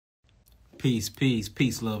Peace, peace,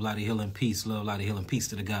 peace, love, light of healing, peace, love, light of healing, peace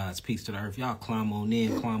to the gods, peace to the earth. Y'all climb on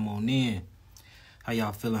in, climb on in. How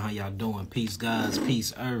y'all feeling? How y'all doing? Peace, gods,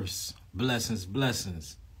 peace, earths, blessings,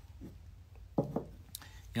 blessings.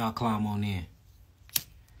 Y'all climb on in.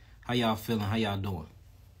 How y'all feeling? How y'all doing?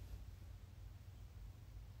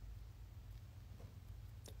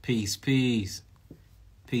 Peace, peace.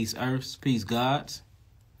 Peace, earths, peace, gods.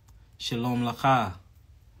 Shalom laka.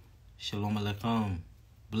 Shalom alaikum.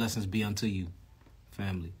 Blessings be unto you,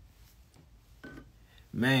 family.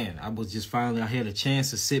 Man, I had a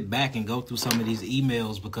chance to sit back and go through some of these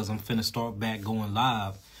emails because I'm finna start back going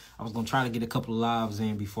live. I was going to try to get a couple of lives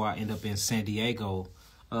in before I end up in San Diego,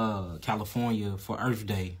 California for Earth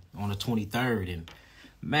Day on the 23rd. And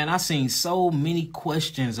man, I seen so many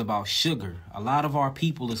questions about sugar. A lot of our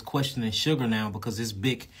people is questioning sugar now because this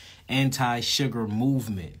big anti-sugar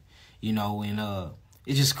movement, you know, and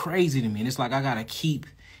it's just crazy to me. And it's like I got to keep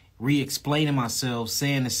re-explaining myself,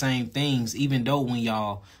 saying the same things, even though when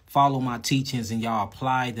y'all follow my teachings and y'all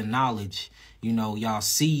apply the knowledge, you know, y'all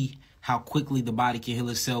see how quickly the body can heal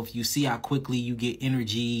itself. You see how quickly you get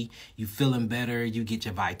energy, you feeling better, you get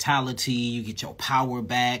your vitality, you get your power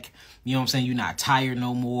back. You know what I'm saying? You're not tired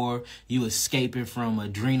no more. You escaping from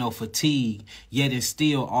adrenal fatigue. Yet and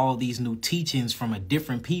still all these new teachings from a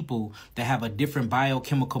different people that have a different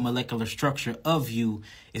biochemical molecular structure of you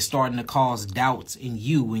is starting to cause doubts in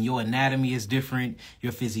you. And your anatomy is different.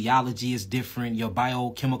 Your physiology is different. Your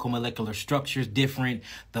biochemical molecular structure is different.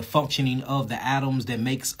 The functioning of the atoms that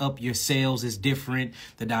makes up your cells is different.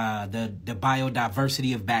 The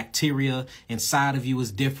biodiversity of bacteria inside of you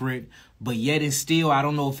is different. But yet and still, I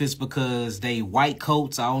don't know if it's because they white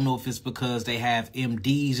coats. I don't know if it's because they have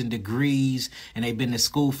MDs and degrees and they've been to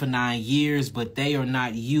school for 9 years, but they are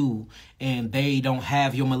not you and they don't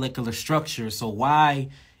have your molecular structure. So why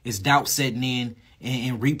is doubt setting in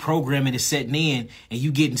and reprogramming is setting in and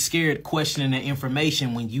you getting scared, questioning the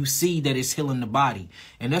information when you see that it's healing the body?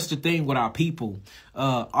 And that's the thing with our people.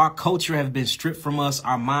 Our culture have been stripped from us.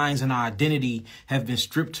 Our minds and our identity have been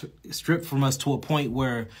stripped from us to a point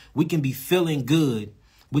where we can be feeling good.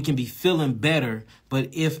 We can be feeling better. But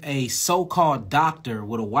if a so-called doctor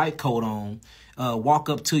with a white coat on walk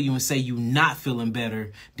up to you and say you're not feeling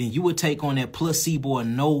better, then you would take on that placebo or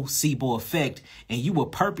nocebo effect and you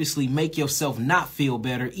would purposely make yourself not feel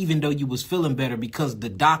better, even though you was feeling better because the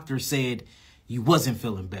doctor said you wasn't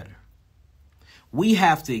feeling better. We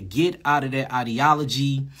have to get out of that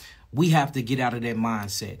ideology. We have to get out of that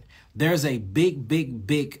mindset. There's a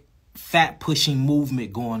big fat pushing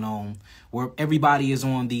movement going on where everybody is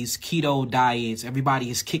on these keto diets. Everybody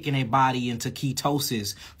is kicking their body into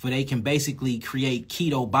ketosis for they can basically create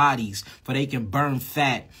keto bodies for they can burn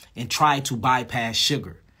fat and try to bypass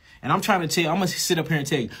sugar. And I'm trying to tell you, I'm going to sit up here and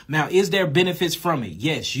tell you, now, is there benefits from it?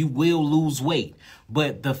 Yes, you will lose weight.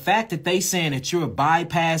 But the fact that they saying that you're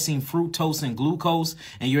bypassing fructose and glucose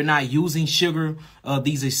and you're not using sugar,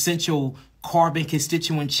 these essential carbon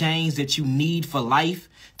constituent chains that you need for life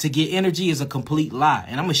to get energy is a complete lie.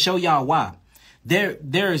 And I'm going to show y'all why.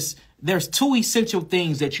 There's two essential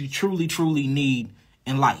things that you truly need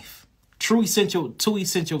in life. Two essential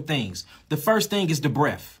things. The first thing is the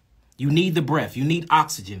breath. You need the breath. You need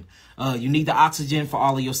oxygen. You need the oxygen for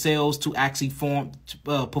all of your cells to actually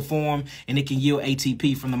perform, and it can yield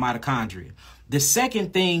ATP from the mitochondria. The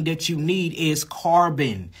second thing that you need is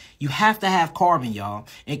carbon. You have to have carbon, y'all.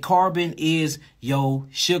 And carbon is your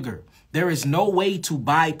sugar. There is no way to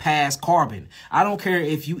bypass carbon. I don't care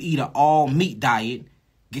if you eat an all meat diet.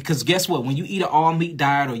 Because guess what? When you eat an all-meat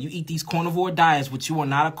diet or you eat these carnivore diets, which you are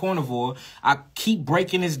not a carnivore, I keep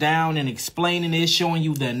breaking this down and explaining this, showing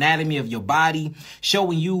you the anatomy of your body,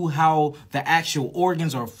 showing you how the actual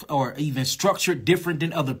organs are even structured different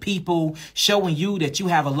than other people, showing you that you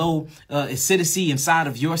have a low acidity inside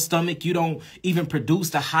of your stomach. You don't even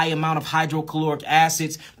produce the high amount of hydrochloric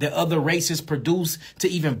acids that other races produce to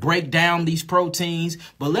even break down these proteins.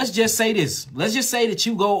 But let's just say this. Let's just say that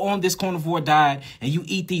you go on this carnivore diet and you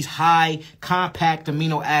eat these high compact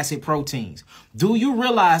amino acid proteins. Do you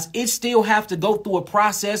realize it still have to go through a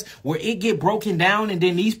process where it get broken down and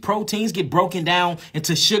then these proteins get broken down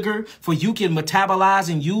into sugar for you can metabolize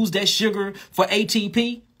and use that sugar for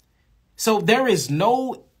ATP? So there's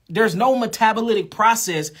no metabolic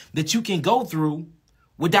process that you can go through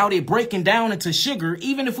without it breaking down into sugar,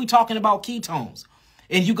 even if we're talking about ketones.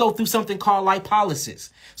 And you go through something called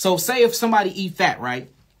lipolysis. So say if somebody eat fat, right?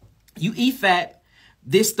 You eat fat.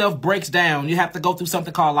 This stuff breaks down. You have to go through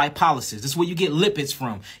something called lipolysis. This is where you get lipids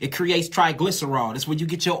from. It creates triglycerol. This is where you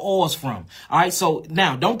get your oils from. All right. So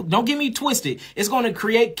now don't get me twisted. It's going to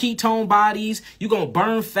create ketone bodies. You're going to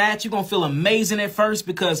burn fat. You're going to feel amazing at first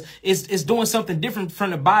because it's doing something different from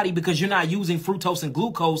the body because you're not using fructose and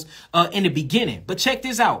glucose in the beginning. But check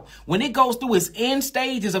this out. When it goes through its end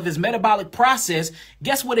stages of its metabolic process,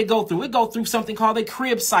 guess what it go through? It go through something called a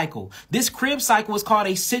Krebs cycle. This Krebs cycle is called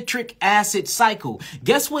a citric acid cycle.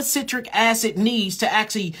 Guess what citric acid needs to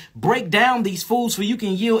actually break down these foods so you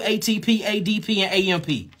can yield ATP, ADP, and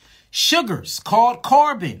AMP? Sugars called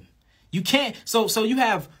carbon. You can't. So you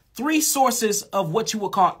have three sources of what you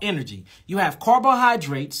would call energy. You have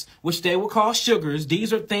carbohydrates, which they will call sugars.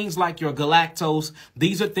 These are things like your galactose.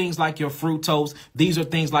 These are things like your fructose. These are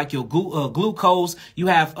things like your glucose. You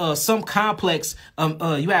have some complex.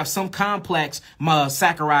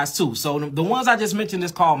 Saccharides too. So the ones I just mentioned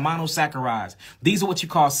is called monosaccharides. These are what you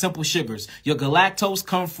call simple sugars. Your galactose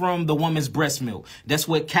come from the woman's breast milk. That's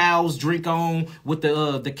what cows drink on with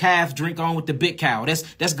the calves drink on with the big cow. That's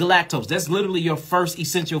galactose. That's literally your first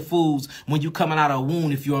essential foods when you coming out of a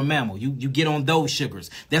womb. If you're a mammal, you get on those sugars.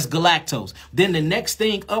 That's galactose. Then the next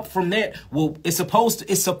thing up from that, well, it's supposed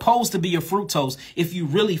to be your fructose if you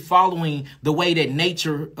really following the way that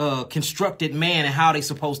nature constructed man and how they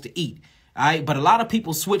supposed to eat. All right. But a lot of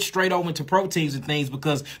people switch straight over to proteins and things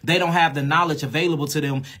because they don't have the knowledge available to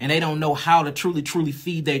them and they don't know how to truly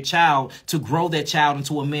feed their child to grow their child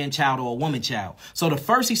into a man child or a woman child. So the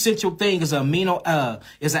first essential thing is an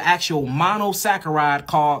actual monosaccharide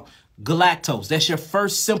called galactose. That's your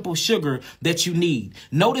first simple sugar that you need.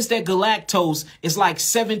 Notice that galactose is like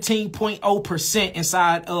 17.0%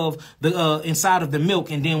 inside of the milk.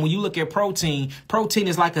 And then when you look at protein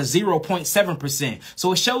is like a 0.7%.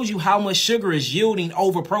 So it shows you how much sugar is yielding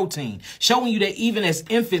over protein, showing you that even as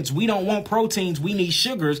infants, we don't want proteins. We need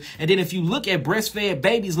sugars. And then if you look at breastfed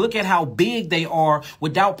babies, look at how big they are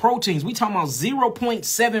without proteins. We talking about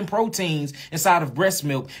 0.7 proteins inside of breast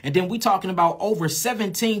milk. And then we talking about over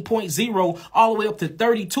 17.0 all the way up to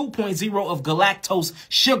 32.0 of galactose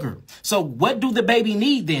sugar. So what do the baby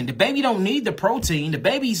need then? The baby don't need the protein. The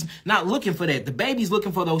baby's not looking for that. The baby's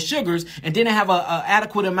looking for those sugars. And then they have a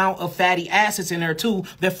adequate amount of fatty acids in there too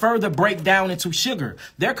that further break down into sugar.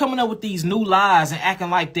 They're coming up with these new lies and acting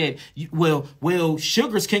like that, well,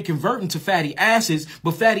 sugars can convert into fatty acids,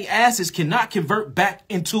 but fatty acids cannot convert back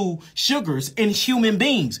into sugars in human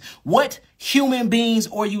beings. What human beings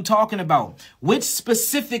are you talking about? Which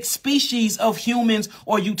specific species of humans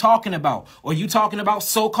are you talking about? Are you talking about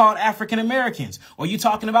so-called African Americans? Are you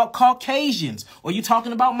talking about Caucasians? Are you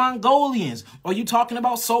talking about Mongolians? Are you talking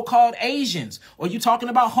about so-called Asians? Are you talking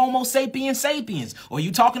about Homo sapiens? Are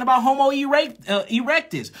you talking about Homo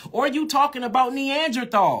erectus? Or are you talking about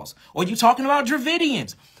Neanderthals? Are you talking about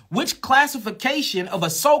Dravidians? Which classification of a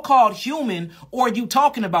so-called human are you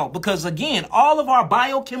talking about? Because again, all of our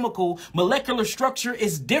biochemical molecular structure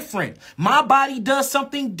is different. My body does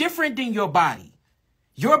something different than your body.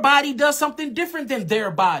 Your body does something different than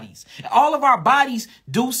their bodies. All of our bodies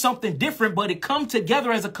do something different, but it comes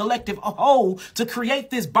together as a collective whole to create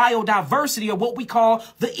this biodiversity of what we call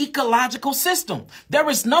the ecological system. There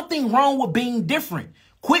is nothing wrong with being different.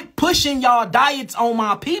 Quit pushing y'all diets on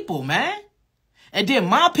my people, man. And then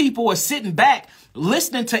my people are sitting back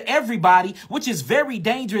listening to everybody, which is very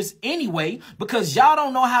dangerous anyway, because y'all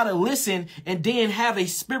don't know how to listen and then have a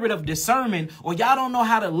spirit of discernment, or y'all don't know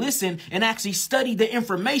how to listen and actually study the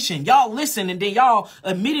information. Y'all listen and then y'all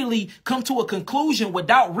immediately come to a conclusion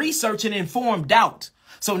without research and informed doubt.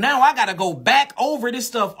 So now I got to go back over this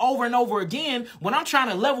stuff over and over again when I'm trying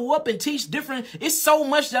to level up and teach different. It's so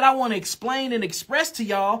much that I want to explain and express to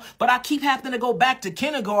y'all, but I keep having to go back to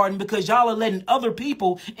kindergarten because y'all are letting other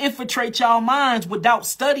people infiltrate y'all minds without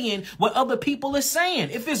studying what other people are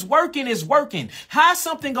saying. If it's working, it's working. How's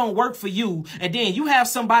something going to work for you? And then you have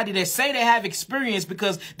somebody that say they have experience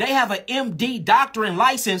because they have an MD doctorate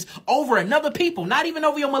license over another people, not even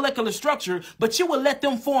over your molecular structure, but you will let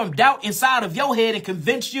them form doubt inside of your head and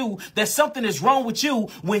convince you that something is wrong with you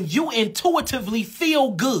when you intuitively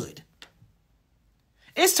feel good.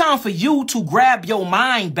 It's time for you to grab your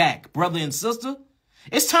mind back, brother and sister.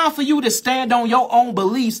 It's time for you to stand on your own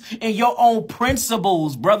beliefs and your own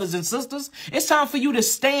principles, brothers and sisters. It's time for you to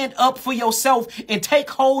stand up for yourself and take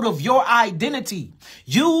hold of your identity.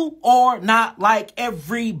 You are not like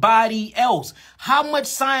everybody else. How much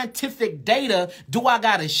scientific data do I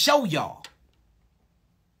got to show y'all?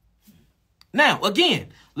 Now, again,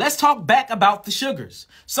 let's talk back about the sugars.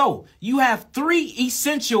 So you have three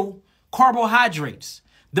essential carbohydrates.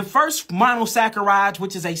 The first monosaccharide,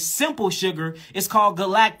 which is a simple sugar, is called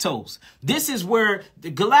galactose. This is where the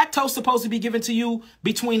galactose is supposed to be given to you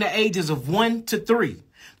between the ages of 1 to 3.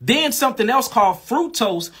 Then something else called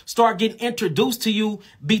fructose start getting introduced to you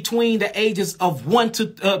between the ages of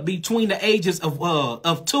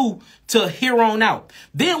 2 to here on out.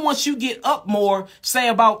 Then once you get up more,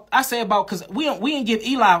 because we didn't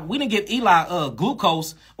give Eli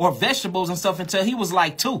glucose or vegetables and stuff until he was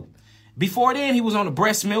like 2. Before then, he was on the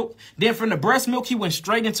breast milk. Then from the breast milk, he went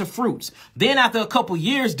straight into fruits. Then after a couple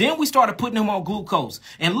years, then we started putting him on glucose.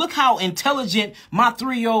 And look how intelligent my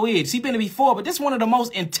 3-year-old is. He's been before, but this is one of the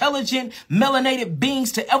most intelligent, melanated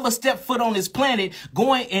beings to ever step foot on this planet.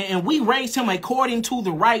 And we raised him according to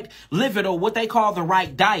the right liver, or what they call the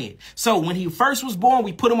right diet. So when he first was born,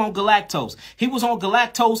 we put him on galactose. He was on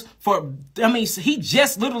galactose he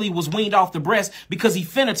just literally was weaned off the breast because he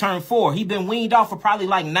finna turn 4. He'd been weaned off for probably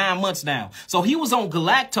like 9 months now. So he was on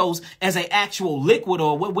galactose as an actual liquid,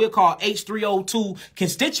 or what we'll call H3O2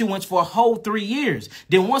 constituents, for a whole 3 years.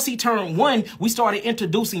 Then once he turned 1, we started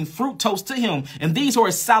introducing fructose to him. And these are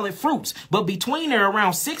his solid fruits. But between there,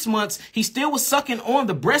 around 6 months, he still was sucking on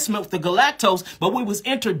the breast milk, the galactose, but we was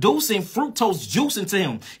introducing fructose juice into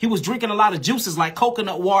him. He was drinking a lot of juices like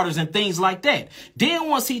coconut waters and things like that. Then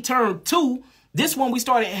once he turned 2, this one, we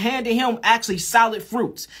started handing him actually solid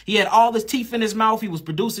fruits. He had all his teeth in his mouth. He was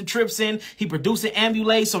producing trypsin. He producing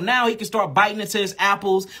amylase. So now he can start biting into his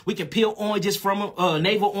apples. We can peel oranges from him,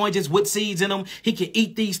 navel oranges with seeds in them. He can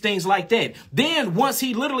eat these things like that. Then once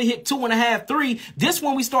he literally hit 2.5, 3, this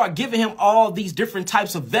one we start giving him all these different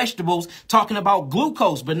types of vegetables, talking about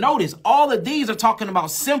glucose. But notice, all of these are talking about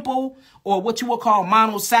simple, or what you would call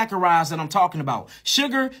monosaccharides that I'm talking about.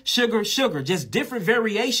 Sugar, sugar, sugar. Just different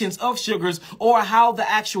variations of sugars, or how the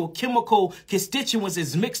actual chemical constituents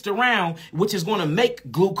is mixed around, which is going to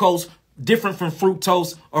make glucose different from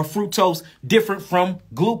fructose, or fructose different from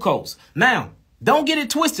glucose. Now, don't get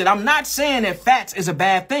it twisted. I'm not saying that fats is a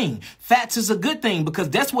bad thing. Fats is a good thing,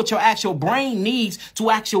 because that's what your actual brain needs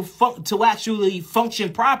to actually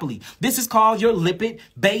function properly. This is called your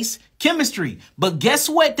lipid-based chemistry. But guess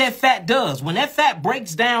what that fat does? When that fat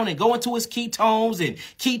breaks down and go into its ketones and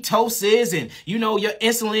ketosis, and your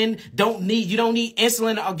insulin you don't need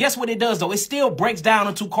insulin. Guess what it does though? It still breaks down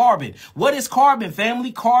into carbon. What is carbon,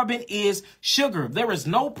 family? Carbon is sugar. There is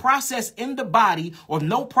no process in the body, or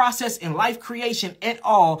no process in life creation at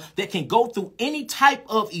all, that can go through any type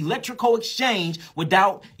of electrical exchange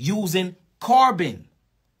without using carbon.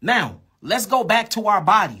 Now, let's go back to our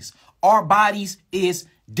bodies. Our bodies is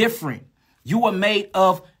different. You are made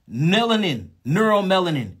of melanin,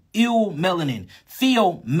 neuromelanin, eumelanin,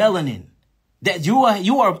 pheomelanin. That you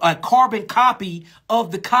are a carbon copy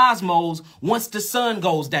of the cosmos once the sun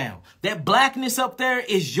goes down. That blackness up there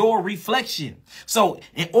is your reflection. So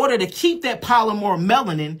in order to keep that polymer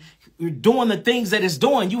melanin doing the things that it's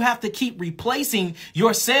doing, you have to keep replacing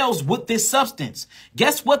your cells with this substance.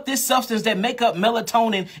 Guess what this substance that make up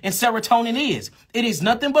melatonin and serotonin is? It is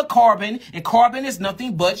nothing but carbon, and carbon is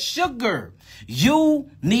nothing but sugar. You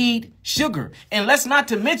need sugar. And let's not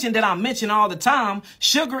to mention that I mention all the time,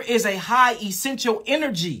 sugar is a high essential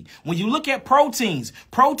energy. When you look at proteins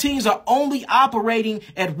are only operating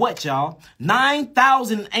at what, y'all?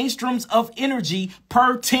 9,000 angstroms of energy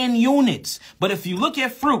per 10 units. But if you look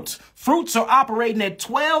at fruits are operating at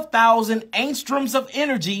 12,000 angstroms of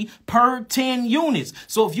energy per 10 units.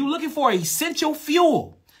 So if you're looking for essential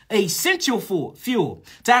fuel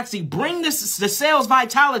to actually bring the cell's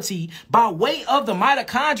vitality by way of the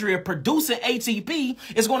mitochondria producing ATP,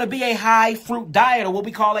 is going to be a high fruit diet, or what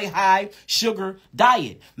we call a high sugar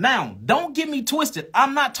diet. Now, don't get me twisted.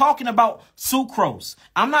 I'm not talking about sucrose.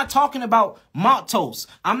 I'm not talking about maltose.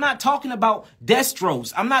 I'm not talking about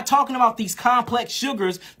dextrose. I'm not talking about these complex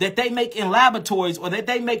sugars that they make in laboratories, or that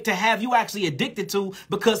they make to have you actually addicted to,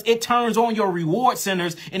 because it turns on your reward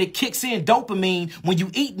centers and it kicks in dopamine when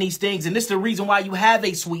you eat these things. And this is the reason why you have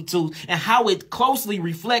a sweet tooth, and how it closely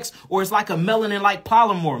reflects, or it's like a melanin-like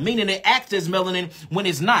polymer, meaning it acts as melanin when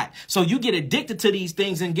it's not. So you get addicted to these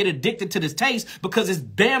things and get addicted to this taste, because it's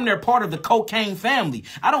damn near part of the cocaine family.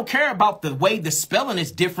 I don't care about the way the spelling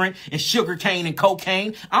is different in sugar cane and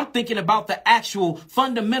cocaine. I'm thinking about the actual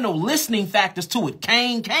fundamental listening factors to it.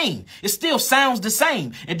 Cane. It still sounds the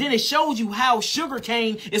same. And then it shows you how sugar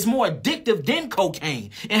cane is more addictive than cocaine,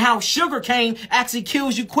 and how sugar cane actually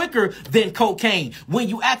kills you quicker than cocaine. When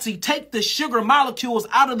you actually take the sugar molecules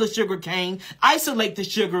out of the sugar cane, isolate the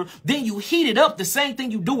sugar, then you heat it up, the same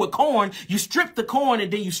thing you do with corn. You strip the corn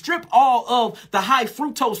and then you strip all of the high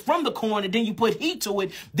fructose from the corn and then you put heat to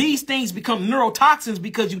it. These things become neurotoxins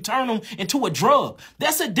because you turn them into a drug.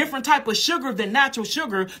 That's a different type of sugar than natural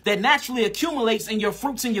sugar that naturally accumulates in your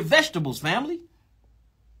fruits and your vegetables, family.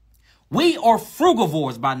 We are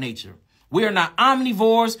frugivores by nature. We are not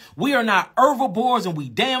omnivores. We are not herbivores, and we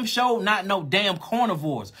damn sure not no damn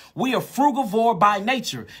carnivores. We are frugivore by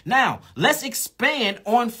nature. Now, let's expand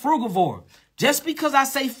on frugivore. Just because I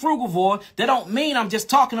say frugivore, that don't mean I'm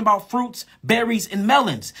just talking about fruits, berries, and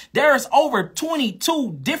melons. There's over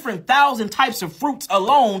 22 different thousand types of fruits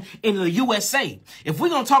alone in the USA. If we're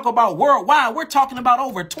going to talk about worldwide, we're talking about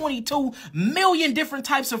over 22 million different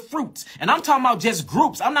types of fruits. And I'm talking about just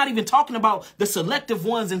groups. I'm not even talking about the selective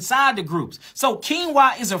ones inside the groups. So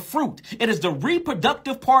quinoa is a fruit. It is the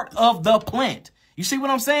reproductive part of the plant. You see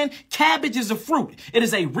what I'm saying? Cabbage is a fruit. It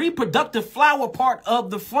is a reproductive flower part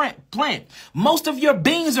of the plant. Most of your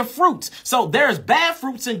beans are fruits. So there's bad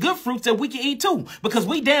fruits and good fruits that we can eat too, because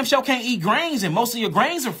we damn sure can't eat grains, and most of your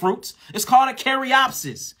grains are fruits. It's called a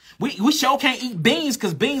caryopsis. We sure can't eat beans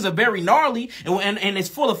because beans are very gnarly and it's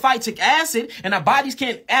full of phytic acid, and our bodies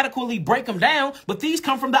can't adequately break them down. But these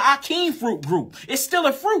come from the achene fruit group. It's still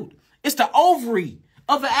a fruit. It's the ovary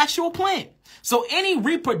of the actual plant. So any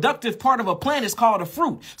reproductive part of a plant is called a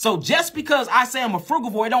fruit. So just because I say I'm a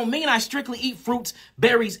frugivore, it don't mean I strictly eat fruits,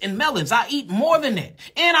 berries, and melons. I eat more than that.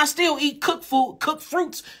 And I still eat cooked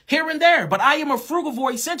fruits here and there. But I am a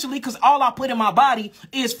frugivore essentially because all I put in my body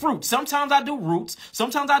is fruit. Sometimes I do roots.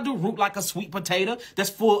 Sometimes I do root like a sweet potato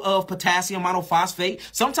that's full of potassium monophosphate.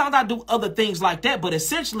 Sometimes I do other things like that. But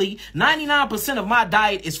essentially, 99% of my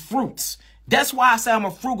diet is fruits. That's why I say I'm a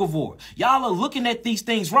frugivore. Y'all are looking at these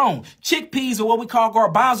things wrong. Chickpeas, or what we call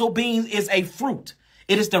garbanzo beans, is a fruit.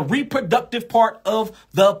 It is the reproductive part of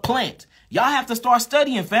the plant. Y'all have to start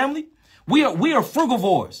studying, family. We are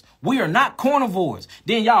frugivores. We are not carnivores.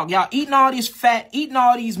 Then y'all eating all this fat, eating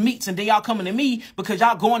all these meats, and then y'all coming to me because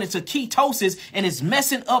y'all going into ketosis and it's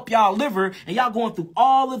messing up y'all liver, and y'all going through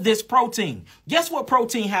all of this protein. Guess what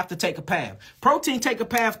protein have to take a path? Protein take a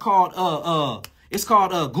path called it's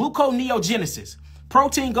called gluconeogenesis.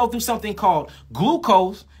 Protein go through something called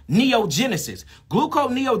glucose neogenesis.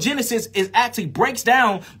 Gluconeogenesis is actually breaks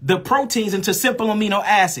down the proteins into simple amino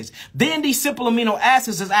acids. Then these simple amino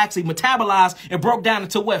acids is actually metabolized and broke down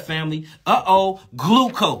into what, family?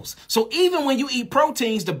 Glucose. So even when you eat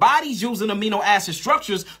proteins, the body's using amino acid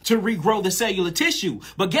structures to regrow the cellular tissue.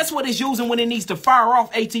 But guess what it's using when it needs to fire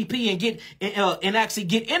off ATP and get and actually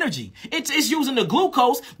get energy? It's using the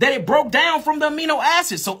glucose that it broke down from the amino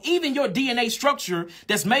acids. So even your DNA structure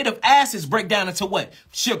that's made of acids break down into what?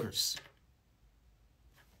 Sugars.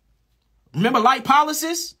 Remember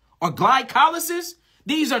lipolysis or glycolysis?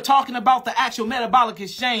 These are talking about the actual metabolic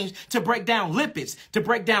exchange to break down lipids, to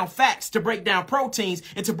break down fats, to break down proteins,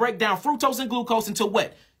 and to break down fructose and glucose into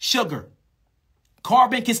what? Sugar.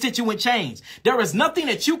 Carbon constituent chains. There is nothing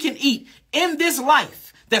that you can eat in this life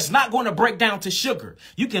that's not going to break down to sugar.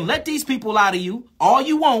 You can let these people out of you all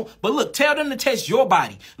you want, but look, tell them to test your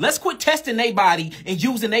body. Let's quit testing their body and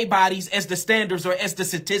using their bodies as the standards or as the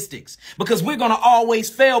statistics, because we're going to always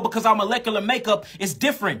fail because our molecular makeup is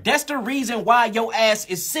different. That's the reason why your ass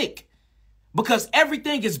is sick. Because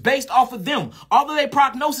everything is based off of them. All of their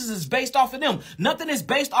prognosis is based off of them. Nothing is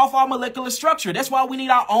based off our molecular structure. That's why we need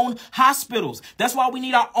our own hospitals. That's why we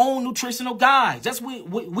need our own nutritional guides. That's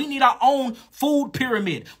we need our own food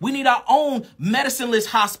pyramid. We need our own medicine-less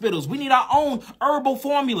hospitals. We need our own herbal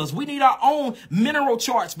formulas. We need our own mineral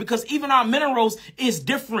charts, because even our minerals is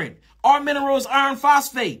different. Our mineral is iron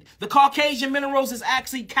phosphate. The Caucasian minerals is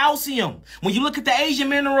actually calcium. When you look at the Asian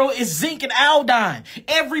mineral, it's zinc and iodine.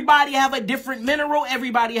 Everybody have a different mineral.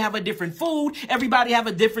 Everybody have a different food. Everybody have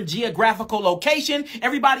a different geographical location.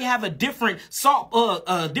 Everybody have a different salt,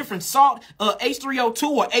 H3O2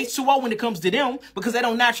 or H2O when it comes to them, because they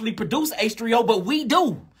don't naturally produce H3O, but we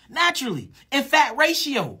do. Naturally, in fat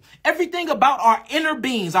ratio. Everything about our inner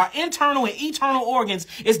beings, our internal and eternal organs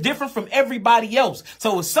is different from everybody else.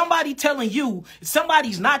 So if somebody telling you,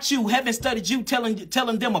 somebody's not you, haven't studied you,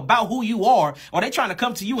 telling them about who you are, or they trying to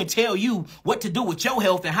come to you and tell you what to do with your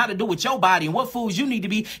health and how to do with your body and what foods you need to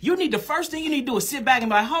be, the first thing you need to do is sit back and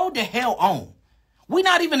be like, hold the hell on. We're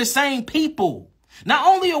not even the same people. Not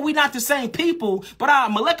only are we not the same people, but our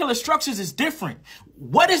molecular structures is different.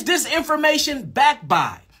 What is this information backed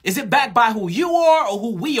by? Is it backed by who you are or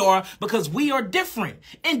who we are? Because we are different.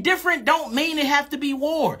 And different don't mean it have to be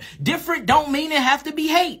war. Different don't mean it have to be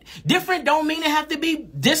hate. Different don't mean it have to be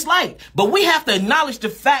dislike. But we have to acknowledge the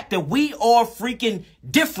fact that we are freaking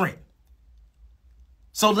different.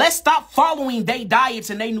 So let's stop following their diets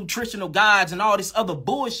and their nutritional guides and all this other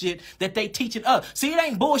bullshit that they teaching us. See, it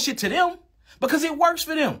ain't bullshit to them because it works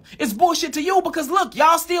for them. It's bullshit to you because, look,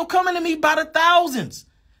 y'all still coming to me by the thousands.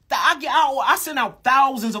 I send out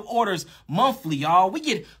thousands of orders monthly, y'all. We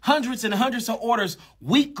get hundreds and hundreds of orders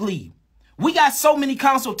weekly. We got so many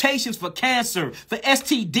consultations for cancer, for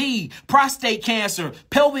STD, prostate cancer,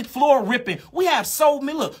 pelvic floor ripping. We have so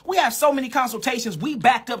many consultations. We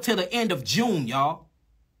backed up to the end of June, y'all.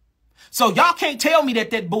 So y'all can't tell me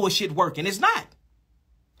that bullshit working. It's not.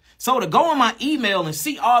 So to go on my email and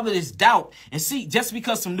see all of this doubt and see just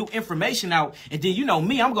because some new information out, and then you know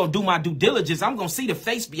me, I'm going to do my due diligence. I'm going to see the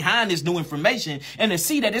face behind this new information and to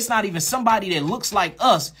see that it's not even somebody that looks like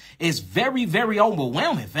us is very, very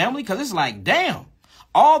overwhelming, family, because it's like, damn,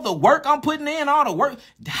 all the work I'm putting in, all the work,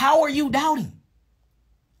 how are you doubting?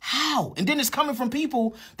 How? And then it's coming from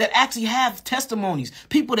people that actually have testimonies,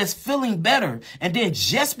 people that's feeling better. And then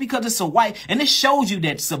just because it's a white, and it shows you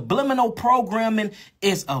that subliminal programming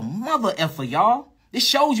is a mother effer, y'all. It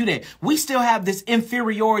shows you that we still have this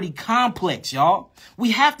inferiority complex, y'all.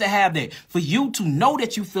 We have to have that for you to know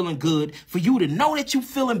that you're feeling good, for you to know that you're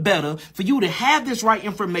feeling better, for you to have this right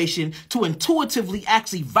information, to intuitively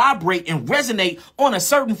actually vibrate and resonate on a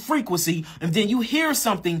certain frequency. And then you hear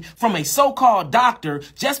something from a so-called doctor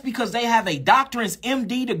just because they have a doctor's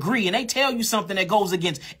MD degree and they tell you something that goes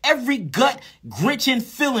against every gut wrenching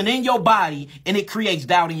feeling in your body and it creates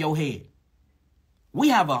doubt in your head. We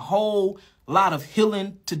have a whole lot of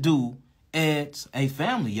healing to do as a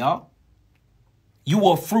family, y'all. You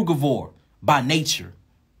are frugivore by nature.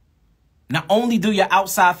 Not only do your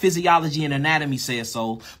outside physiology and anatomy say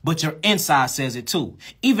so, but your inside says it too.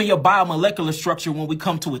 Even your biomolecular structure, when we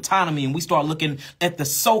come to autonomy and we start looking at the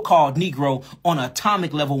so-called Negro on an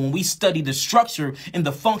atomic level, when we study the structure and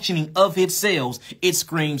the functioning of its cells, it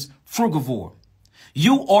screams frugivore.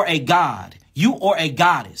 You are a god. You are a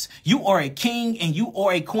goddess. You are a king and you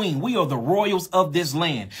are a queen. We are the royals of this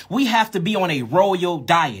land. We have to be on a royal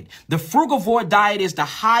diet. The frugivore diet is the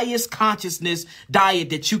highest consciousness diet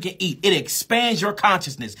that you can eat. It expands your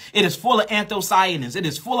consciousness. It is full of anthocyanins. It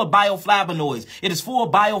is full of bioflavonoids. It is full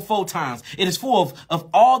of biophotons. It is full of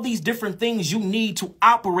all these different things you need to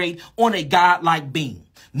operate on a godlike being.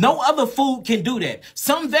 No other food can do that.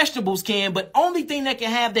 Some vegetables can, but only thing that can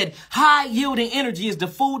have that high yielding energy is the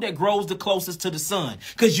food that grows the closest to the sun.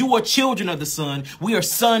 Because you are children of the sun. We are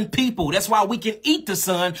sun people. That's why we can eat the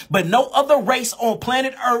sun, but no other race on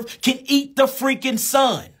planet Earth can eat the freaking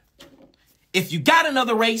sun. If you got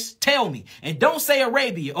another race, tell me. And don't say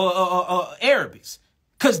Arabia or Arabics.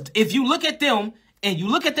 Because if you look at them and you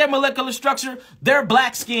look at their molecular structure, they're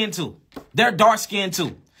black skinned too. They're dark skinned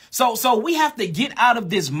too. So we have to get out of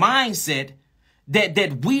this mindset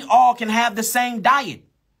that we all can have the same diet.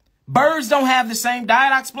 Birds don't have the same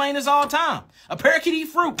diet. I explain this all the time. A parakeet eat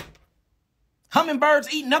fruit.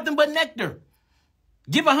 Hummingbirds eat nothing but nectar.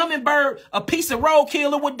 Give a hummingbird a piece of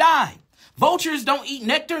roadkill, it would die. Vultures don't eat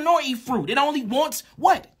nectar nor eat fruit. It only wants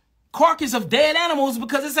what? Carcass of dead animals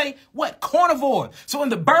because it's a what? Carnivore. So in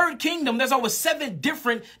the bird kingdom, there's over 7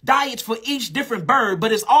 different diets for each different bird,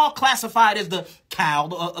 but it's all classified as the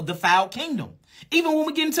the fowl kingdom. Even when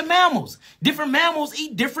we get into mammals, different mammals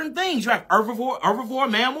eat different things. You have herbivore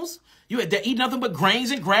mammals. They eat nothing but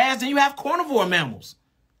grains and grass. And you have carnivore mammals.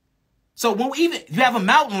 So you have a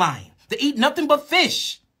mountain lion. They eat nothing but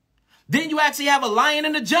fish. Then you actually have a lion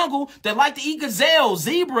in the jungle that like to eat gazelles,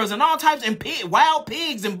 zebras, and all types, and wild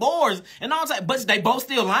pigs and boars and all types. But they both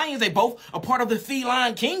still lions. They both are part of the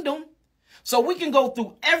feline kingdom. So we can go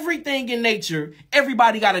through everything in nature.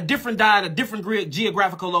 Everybody got a different diet, a different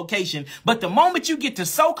geographical location. But the moment you get to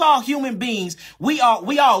so-called human beings, we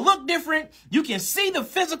all look different. You can see the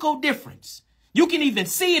physical difference. You can even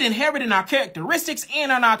see it inherited in our characteristics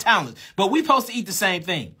and in our talents. But we supposed to eat the same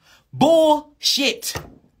thing. Bullshit.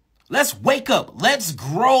 Let's wake up. Let's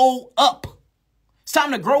grow up. It's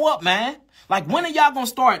time to grow up, man. Like, when are y'all going to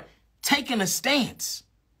start taking a stance?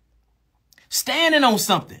 Standing on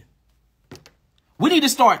something. We need to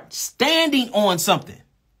start standing on something.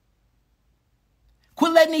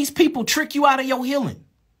 Quit letting these people trick you out of your healing.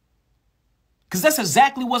 Because that's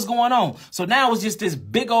exactly what's going on. So now it's just this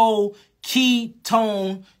big old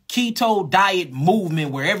keto diet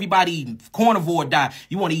movement where everybody eating carnivore diet.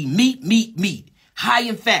 You want to eat meat. High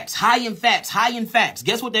in fats.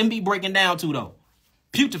 Guess what them be breaking down to, though?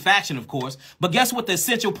 Putrefaction, of course. But guess what the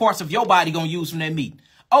essential parts of your body going to use from that meat?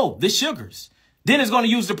 Oh, the sugars. Then it's going to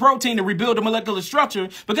use the protein to rebuild the molecular structure.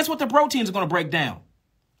 But guess what the proteins are going to break down?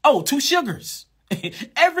 Oh, two sugars.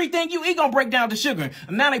 Everything you eat going to break down to sugar.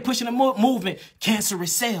 And now they pushing a movement.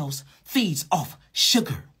 Cancerous cells feeds off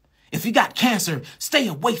sugar. If you got cancer, stay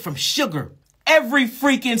away from sugar. Every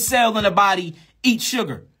freaking cell in the body eats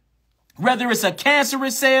sugar. Whether it's a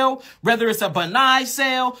cancerous cell, whether it's a benign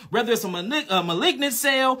cell, whether it's a malignant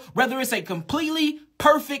cell, whether it's a completely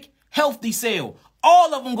perfect, healthy cell.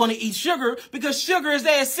 All of them going to eat sugar because sugar is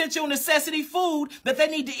their essential necessity food that they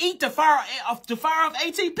need to eat to fire off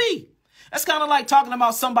ATP. That's kind of like talking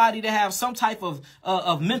about somebody that have some type of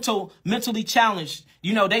mentally challenged.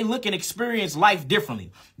 You know, they look and experience life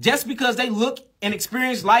differently. Just because they look and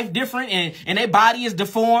experience life different and their body is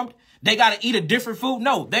deformed, they got to eat a different food.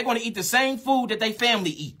 No, they're going to eat the same food that they family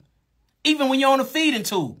eat. Even when you're on a feeding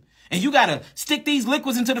tube and you got to stick these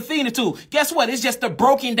liquids into the feeding tube. Guess what? It's just the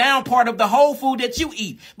broken down part of the whole food that you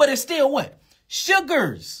eat. But it's still what?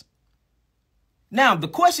 Sugars. Now, the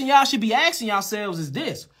question y'all should be asking yourselves is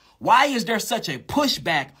this. Why is there such a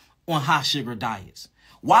pushback on high sugar diets?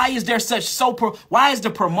 Why is there why is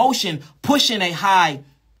the promotion pushing a high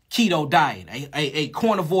keto diet, a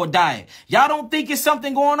carnivore diet? Y'all don't think it's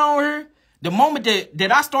something going on here? The moment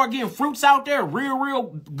that I start getting fruits out there real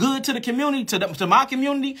good to the community, to my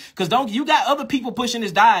community, because you got other people pushing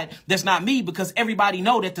this diet that's not me, because everybody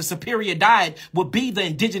know that the superior diet would be the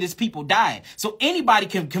indigenous people diet. So anybody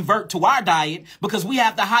can convert to our diet because we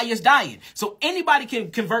have the highest diet. So anybody can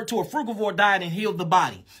convert to a frugivore diet and heal the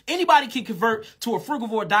body. Anybody can convert to a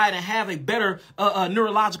frugivore diet and have a better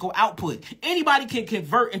neurological output. Anybody can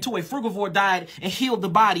convert into a frugivore diet and heal the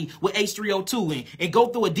body with H3O2 and go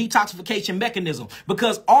through a detoxification mechanism,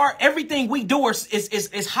 because everything we do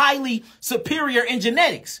is highly superior in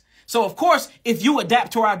genetics. So of course, if you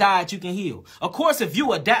adapt to our diet, you can heal. Of course, if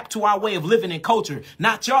you adapt to our way of living and culture,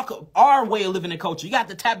 not our way of living and culture, you got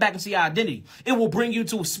to tap back and see our identity. It will bring you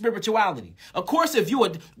to spirituality. Of course, if you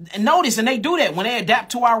would notice, and they do that when they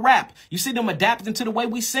adapt to our rap, you see them adapting to the way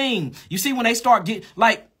we sing. You see when they start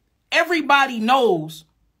everybody knows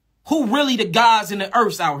who really the gods in the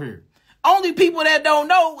earth out here. Only people that don't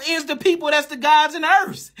know is the people that's the gods in the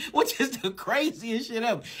earth, which is the craziest shit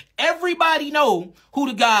ever. Everybody know who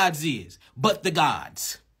the gods is, but the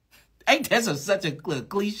gods. Ain't that such a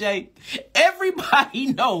cliche?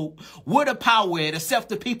 Everybody know where the power is, except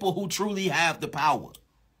the people who truly have the power.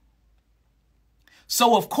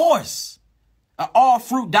 So, of course, an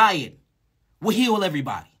all-fruit diet will heal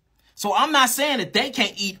everybody. So I'm not saying that they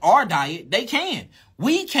can't eat our diet. They can.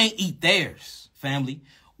 We can't eat theirs, family.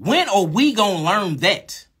 When are we going to learn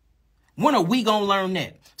that? When are we going to learn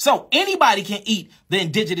that? So anybody can eat the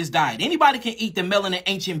indigenous diet. Anybody can eat the melanin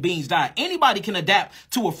ancient beings diet. Anybody can adapt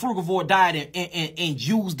to a frugivore diet and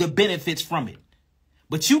use the benefits from it.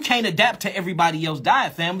 But you can't adapt to everybody else's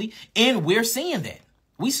diet, family. And we're seeing that.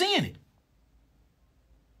 We seeing it.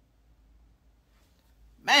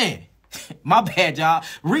 Man, my bad, y'all.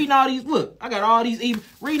 Reading all these, look, I got all these,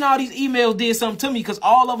 reading all these emails did something to me because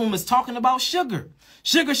all of them is talking about sugar.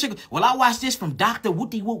 Sugar. Well, I watched this from Dr.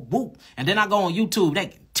 Whoopty Whoop Whoop. And then I go on YouTube,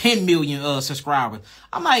 they 10 million subscribers.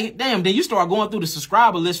 I'm like, damn, then you start going through the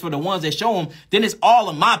subscriber list for the ones that show them, then it's all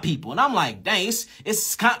of my people. And I'm like, dang,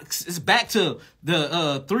 it's back to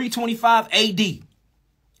the 325 AD.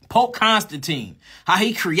 Pope Constantine, how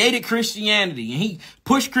he created Christianity and he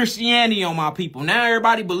pushed Christianity on my people. Now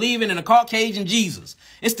everybody believing in a Caucasian Jesus.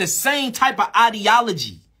 It's the same type of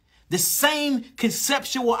ideology. The same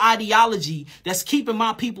conceptual ideology that's keeping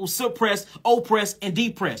my people suppressed, oppressed, and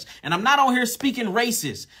depressed. And I'm not on here speaking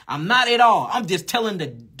racist. I'm not at all. I'm just telling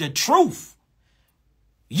the truth.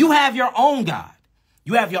 You have your own God.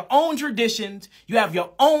 You have your own traditions. You have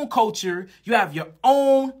your own culture. You have your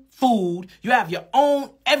own food. You have your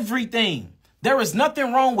own everything. There is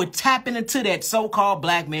nothing wrong with tapping into that so-called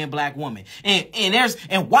black man, black woman.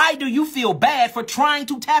 And why do you feel bad for trying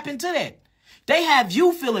to tap into that? They have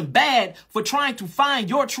you feeling bad for trying to find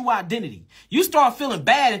your true identity. You start feeling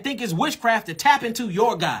bad and think it's witchcraft to tap into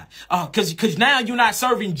your God. Because now you're not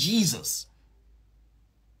serving Jesus.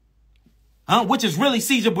 Which is really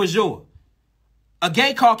Caesar Borgia. A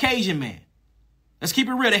gay Caucasian man. Let's keep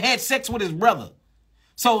it real. That had sex with his brother.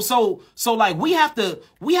 So like we have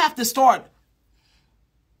to start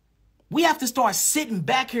sitting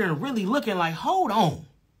back here and really looking like, hold on.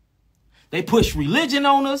 They push religion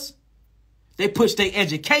on us. They push their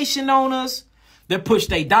education on us. They push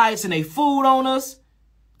their diets and their food on us.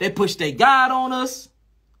 They push their God on us.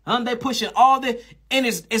 They pushing all that. And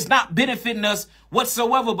it's not benefiting us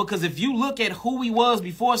whatsoever, because if you look at who we was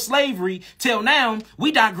before slavery till now,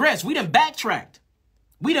 we digress. We done backtracked.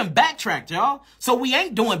 We done backtracked, y'all. So we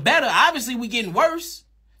ain't doing better. Obviously, we getting worse.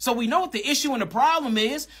 So we know what the issue and the problem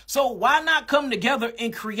is. So why not come together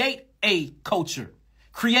and create a culture?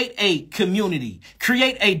 Create a community,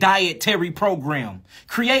 create a dietary program,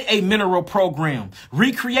 create a mineral program,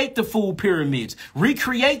 recreate the food pyramids,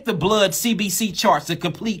 recreate the blood CBC charts, the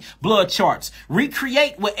complete blood charts,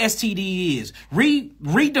 recreate what STD is,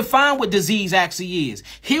 redefine what disease actually is,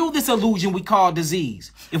 heal this illusion we call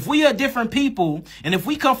disease. If we are different people, and if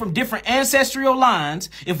we come from different ancestral lines,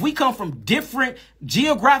 if we come from different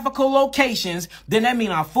geographical locations, then that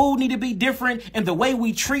means our food need to be different, and the way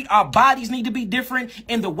we treat our bodies need to be different,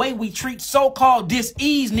 and the way we treat so-called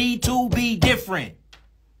disease need to be different.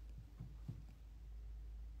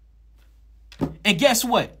 And guess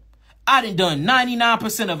what? I done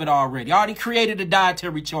 99% of it already. I already created a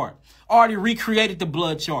dietary chart. I already recreated the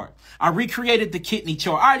blood chart. I recreated the kidney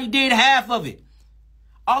chart. I already did half of it.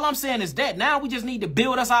 All I'm saying is that now we just need to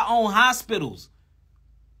build us our own hospitals.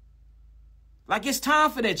 Like, it's time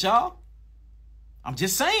for that, y'all. I'm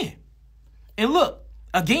just saying. And look,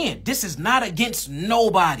 again, this is not against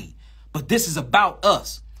nobody, but this is about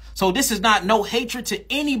us. So this is not no hatred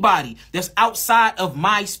to anybody that's outside of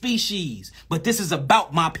my species, but this is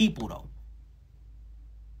about my people, though.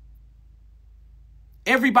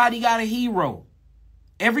 Everybody got a hero.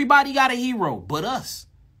 Everybody got a hero, but us.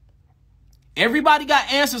 Everybody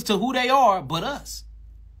got answers to who they are, but us.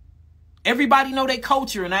 Everybody know their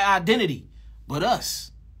culture and their identity, but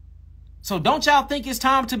us. So don't y'all think it's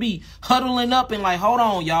time to be huddling up and like, hold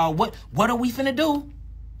on, y'all, what are we finna do?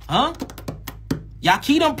 Huh?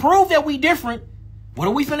 Yahki done proved that we different. What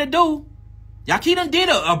are we finna do? Yahki done did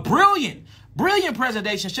a brilliant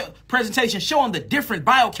presentation showing the different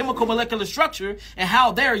biochemical molecular structure and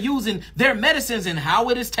how they're using their medicines and how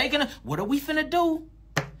it is taken. What are we finna do?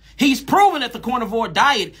 He's proven that the carnivore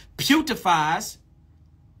diet putrefies,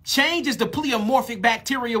 changes the pleomorphic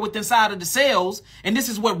bacteria within inside of the cells, and this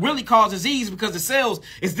is what really causes disease because the cells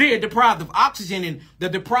is there deprived of oxygen, and the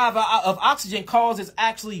deprived of oxygen causes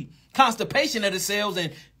actually constipation of the cells,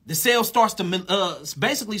 and the cell starts to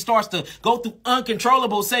basically starts to go through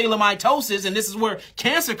uncontrollable cellular mitosis, and this is where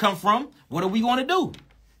cancer comes from. What are we going to do?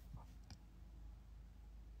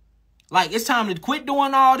 Like, it's time to quit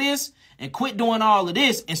doing all this and quit doing all of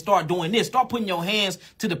this and start doing this. Start putting your hands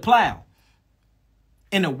to the plow.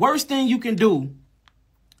 And the worst thing you can do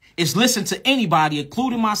is listen to anybody,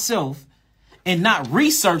 including myself, and not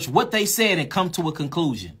research what they said and come to a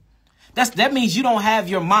conclusion. That means you don't have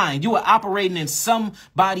your mind. You are operating in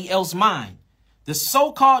somebody else's mind. The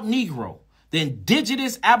so-called Negro, the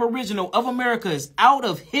indigenous aboriginal of America, is out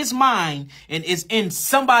of his mind and is in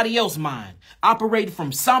somebody else's mind, operating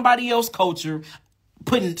from somebody else's culture,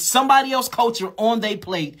 putting somebody else's culture on their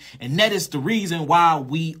plate. And that is the reason why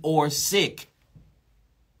we are sick.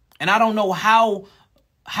 And I don't know how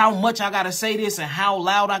much I got to say this and how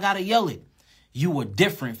loud I got to yell it. You are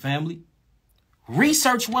different, family.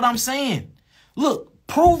 Research what I'm saying. Look,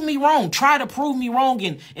 prove me wrong. Try to prove me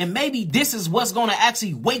wrong. And maybe this is what's going to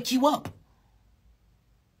actually wake you up.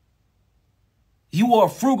 You are a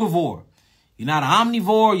frugivore. You're not an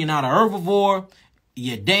omnivore. You're not an herbivore.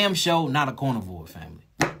 You're damn sure not a carnivore, family.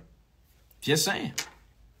 Just saying.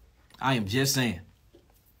 I am just saying.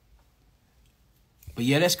 But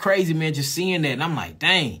yeah, that's crazy, man, just seeing that. And I'm like,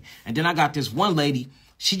 dang. And then I got this one lady.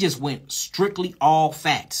 She just went strictly all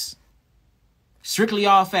fats. Strictly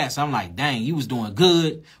all fats. I'm like, dang, you was doing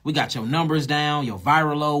good. We got your numbers down. Your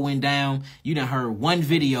viral load went down. You done heard one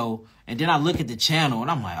video. And then I look at the channel and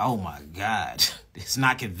I'm like, oh my God. It's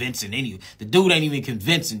not convincing the dude ain't even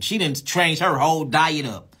convincing. She didn't change her whole diet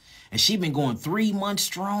up. And she been going 3 months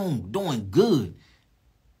strong, doing good.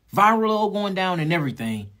 Viral load going down and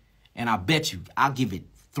everything. And I bet you, I'll give it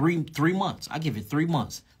three months. I give it 3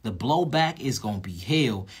 months. The blowback is going to be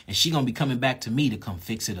hell. And she going to be coming back to me to come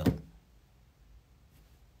fix it up.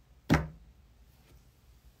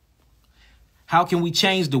 How can we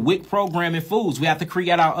change the WIC program in foods? We have to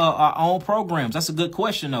create our own programs. That's a good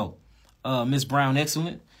question, though, Ms. Brown.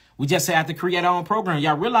 Excellent. We just have to create our own program.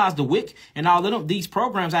 Y'all realize the WIC and all of them, these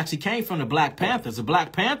programs actually came from the Black Panthers. The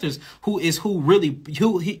Black Panthers, Huey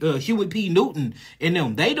P. Newton and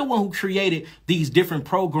them. They the one who created these different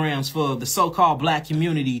programs for the so-called black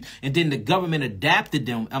community. And then the government adopted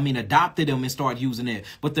them and started using it.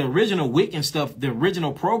 But the original WIC and stuff, the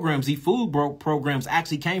original programs, the food programs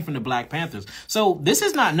actually came from the Black Panthers. So this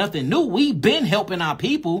is not nothing new. We've been helping our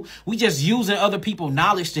people. We just using other people's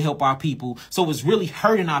knowledge to help our people. So it's really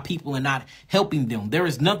hurting our people. people and not helping them. There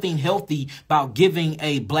is nothing healthy about giving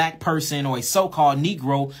a black person or a so-called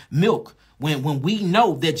Negro milk when we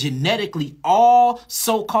know that genetically all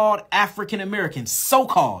so-called African Americans,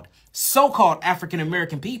 so-called African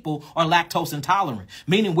American people are lactose intolerant,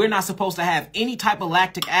 meaning we're not supposed to have any type of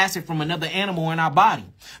lactic acid from another animal in our body.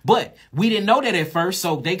 But we didn't know that at first,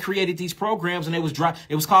 so they created these programs, and it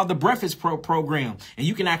was called the Breakfast Program. And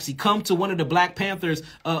you can actually come to one of the Black Panthers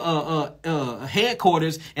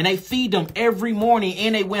headquarters, and they feed them every morning,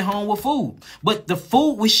 and they went home with food. But the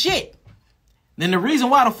food was shit. And the reason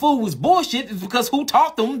why the food was bullshit is because who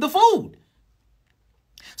taught them the food?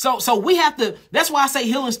 So we have to, that's why I say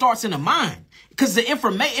healing starts in the mind, because the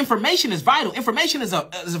information is vital. Information is a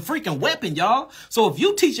freaking weapon, y'all. So if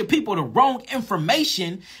you teach your people the wrong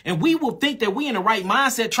information, and we will think that we in the right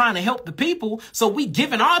mindset trying to help the people, so we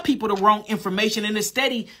giving our people the wrong information and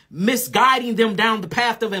instead misguiding them down the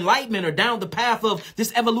path of enlightenment or down the path of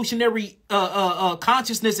this evolutionary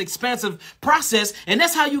consciousness expansive process. And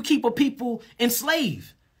that's how you keep a people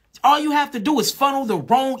enslaved. All you have to do is funnel the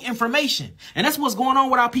wrong information. And that's what's going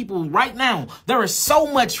on with our people right now. There is so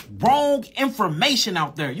much wrong information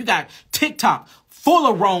out there. You got TikTok full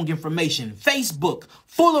of wrong information, Facebook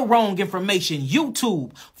full of wrong information,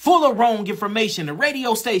 YouTube full of wrong information, the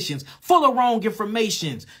radio stations full of wrong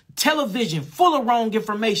information, television full of wrong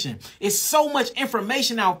information. It's so much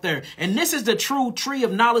information out there. And this is the true tree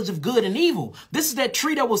of knowledge of good and evil. This is that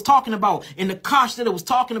tree that was talking about in the Kosh that it was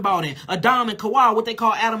talking about in Adam and Kawah, what they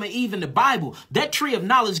call Adam and Eve in the Bible. That tree of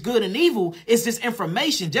knowledge, good and evil is this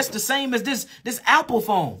information, just the same as this Apple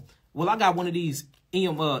phone. Well, I got one of these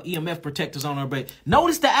EMF protectors on her, but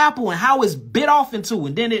notice the apple and how it's bit off into,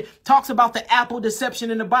 and then it talks about the apple deception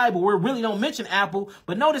in the Bible, where it really don't mention apple,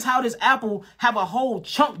 but notice how this apple have a whole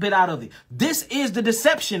chunk bit out of it. This is the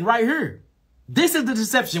deception right here. This is the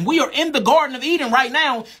deception. We are in the Garden of Eden right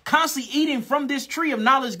now, constantly eating from this tree of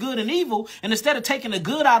knowledge, good and evil. And instead of taking the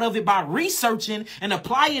good out of it by researching and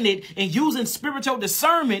applying it and using spiritual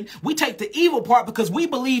discernment, we take the evil part because we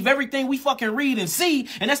believe everything we fucking read and see.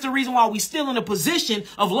 And that's the reason why we still in a position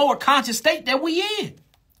of lower conscious state that we in.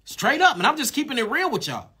 Straight up. And I'm just keeping it real with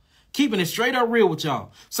y'all. Keeping it straight up real with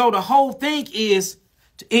y'all. So the whole thing is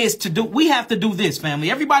to do, we have to do this, family.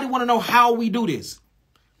 Everybody want to know how we do this.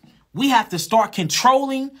 We have to start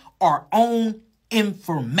controlling our own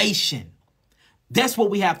information. That's what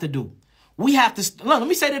we have to do. We have to, let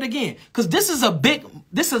me say that again, because this is a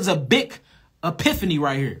big epiphany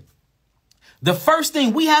right here. The first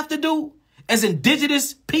thing we have to do as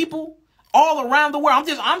indigenous people all around the world,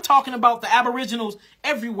 I'm talking about the Aboriginals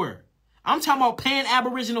everywhere. I'm talking about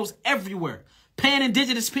pan-Aboriginals everywhere.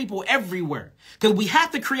 Pan-indigenous people everywhere. Because we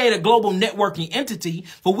have to create a global networking entity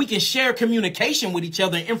for we can share communication with each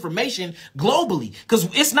other and information globally. Because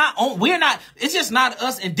it's just not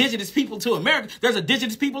us indigenous people to America. There's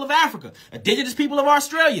indigenous people of Africa, indigenous people of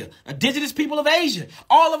Australia, indigenous people of Asia.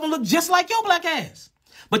 All of them look just like your black ass.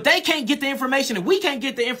 But they can't get the information and we can't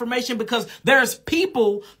get the information because there's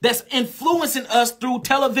people that's influencing us through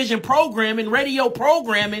television programming, radio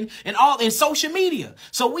programming, and all in social media.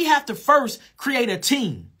 So we have to first create a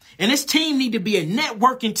team. And this team need to be a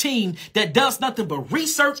networking team that does nothing but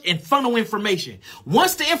research and funnel information.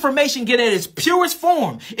 Once the information get at its purest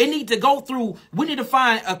form, it need to go through, we need to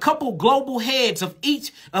find a couple global heads of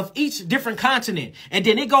each different continent. And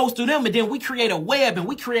then it goes through them, and then we create a web and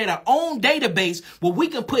we create our own database where we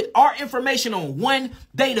can put our information on one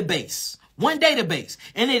database. One database.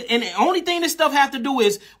 And the only thing this stuff have to do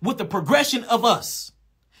is with the progression of us,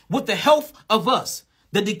 with the health of us,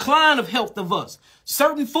 the decline of health of us.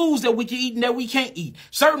 Certain foods that we can eat and that we can't eat.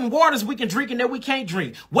 Certain waters we can drink and that we can't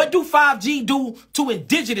drink. What do 5G do to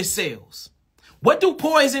indigenous cells? What do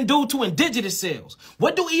poison do to indigenous cells?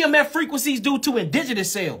 What do EMF frequencies do to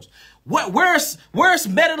indigenous cells? Where's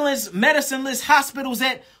medicineless hospitals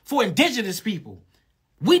at for indigenous people?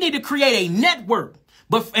 We need to create a network.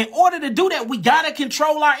 But in order to do that, we got to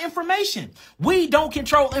control our information. We don't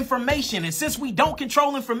control information. And since we don't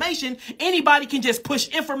control information, anybody can just push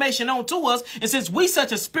information onto us. And since we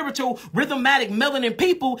such a spiritual, rhythmatic, melanin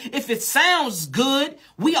people, if it sounds good,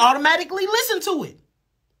 we automatically listen to it.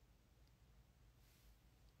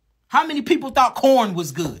 How many people thought corn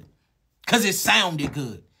was good? Because it sounded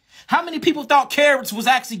good. How many people thought carrots was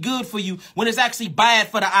actually good for you when it's actually bad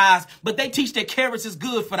for the eyes, but they teach that carrots is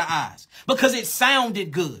good for the eyes because it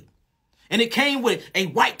sounded good. And it came with a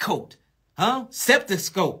white coat,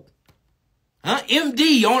 stethoscope,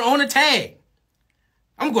 MD on the tag.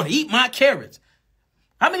 I'm going to eat my carrots.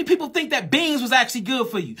 How many people think that beans was actually good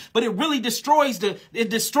for you? But it really destroys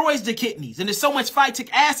the kidneys. And there's so much phytic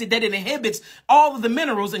acid that it inhibits all of the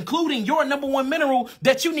minerals, including your number one mineral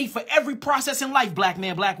that you need for every process in life, black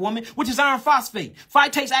man, black woman, which is iron phosphate.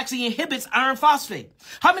 Phytase actually inhibits iron phosphate.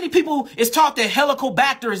 How many people is taught that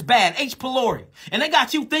Helicobacter is bad, H. pylori? And they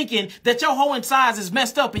got you thinking that your whole insides is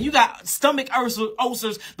messed up and you got stomach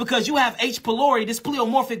ulcers because you have H. pylori, this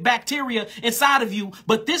pleomorphic bacteria inside of you.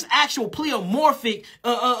 But this actual pleomorphic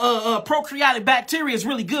prokaryotic bacteria is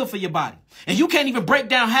really good for your body. And you can't even break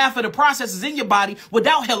down half of the processes in your body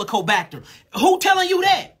without Helicobacter. Who telling you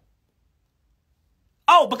that?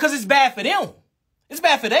 Oh, because it's bad for them. It's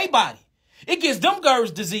bad for their body. It gives them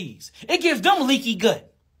GERD disease. It gives them leaky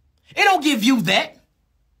gut. It don't give you that.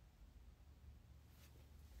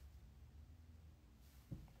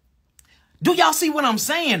 Do y'all see what I'm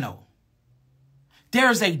saying, though?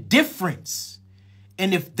 There's a difference.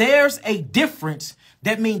 And if there's a difference,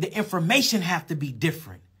 that means the information have to be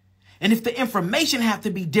different. And if the information have to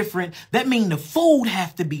be different, that means the food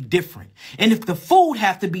have to be different. And if the food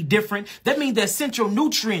have to be different, that means the essential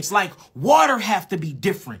nutrients like water have to be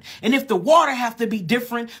different. And if the water have to be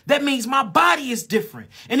different, that means my body is different.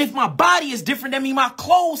 And if my body is different, that means my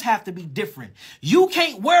clothes have to be different. You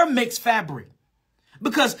can't wear mixed fabric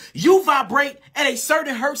because you vibrate at a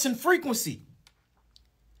certain hertz and frequency.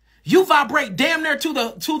 You vibrate damn near to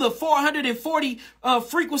the 440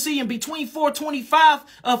 frequency and between 425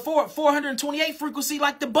 428 frequency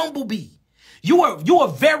like the bumblebee. You are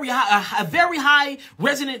very high, a very high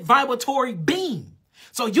resonant vibratory beam.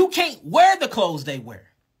 So you can't wear the clothes they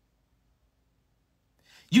wear.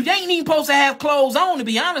 You ain't even supposed to have clothes on, to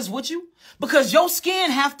be honest with you, because your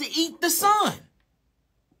skin have to eat the sun.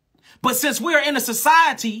 But since we're in a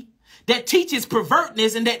society that teaches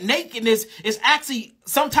pervertness and that nakedness is actually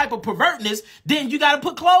some type of pervertness, then you got to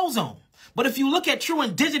put clothes on. But if you look at true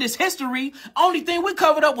indigenous history, only thing we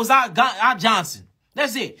covered up was our Johnson.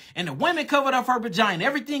 That's it. And the women covered up her vagina.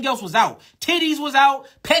 Everything else was out. Titties was out.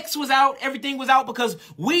 Pecs was out. Everything was out because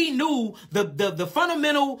we knew the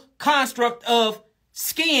fundamental construct of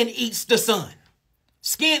skin eats the sun.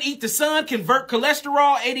 Skin eat the sun, convert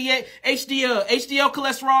cholesterol, HDL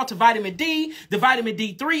cholesterol to vitamin D. The vitamin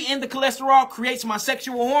D3 in the cholesterol creates my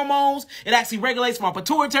sexual hormones. It actually regulates my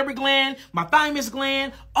pituitary gland, my thymus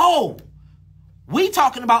gland. Oh, we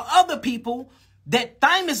talking about other people that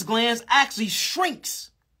thymus glands actually shrinks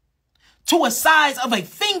to a size of a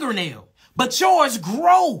fingernail, but yours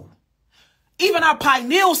grow. Even our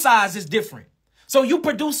pineal size is different. So you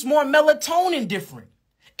produce more melatonin different.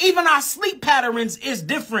 Even our sleep patterns is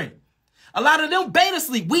different. A lot of them beta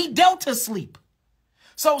sleep. We delta sleep.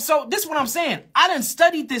 So this is what I'm saying. I done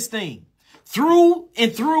studied this thing through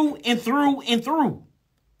and through and through and through.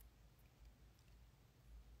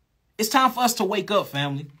 It's time for us to wake up,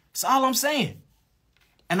 family. That's all I'm saying.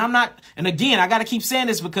 And again, I got to keep saying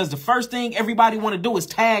this because the first thing everybody want to do is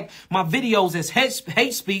tag my videos as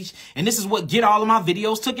hate speech. And this is what get all of my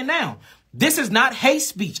videos taken down. This is not hate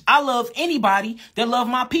speech. I love anybody that love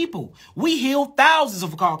my people. We heal thousands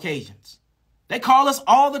of Caucasians. They call us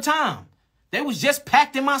all the time. They was just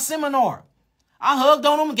packed in my seminar. I hugged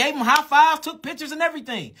on them, gave them high fives, took pictures and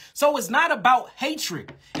everything. So it's not about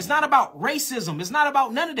hatred. It's not about racism. It's not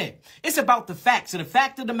about none of that. It's about the facts. And the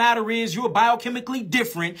fact of the matter is you're biochemically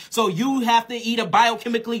different. So you have to eat a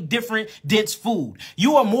biochemically different, dense food.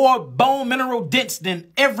 You are more bone mineral dense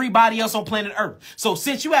than everybody else on planet Earth. So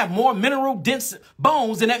since you have more mineral dense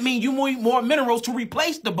bones, then that means you need more minerals to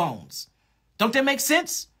replace the bones. Don't that make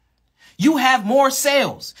sense? You have more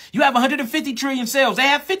cells. You have 150 trillion cells. They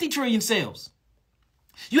have 50 trillion cells.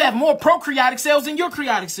 You have more prokaryotic cells than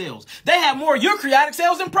eukaryotic cells. They have more eukaryotic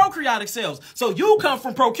cells than prokaryotic cells. So you come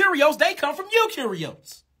from prokaryotes, they come from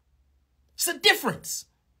eukaryotes. It's a difference.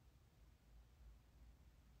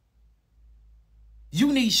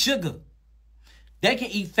 You need sugar. They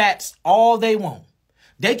can eat fats all they want.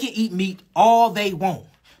 They can eat meat all they want.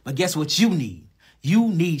 But guess what you need? You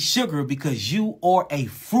need sugar because you are a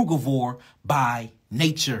frugivore by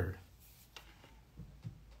nature.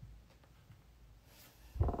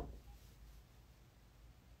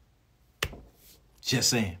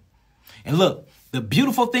 Just saying. And look, the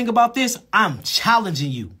beautiful thing about this, I'm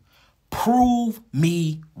challenging you. Prove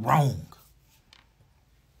me wrong.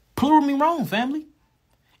 Prove me wrong, family.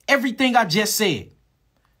 Everything I just said,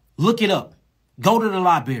 look it up. Go to the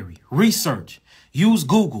library, research, use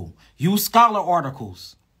Google, use scholar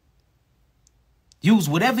articles. Use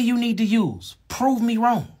whatever you need to use. Prove me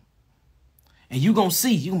wrong. And you're going to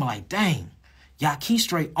see, you're going to be like, dang, Yahki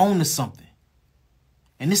straight on to something.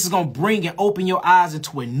 And this is going to bring and open your eyes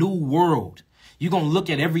into a new world. You're going to look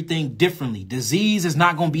at everything differently. Disease is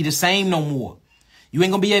not going to be the same no more. You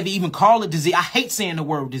ain't going to be able to even call it disease. I hate saying the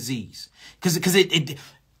word disease because you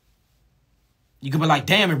can be like,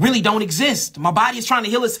 damn, it really don't exist. My body is trying to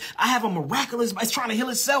heal I have a miraculous, it's trying to heal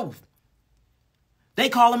itself. They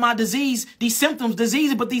calling my disease, these symptoms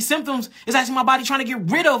diseases, but these symptoms is actually my body trying to get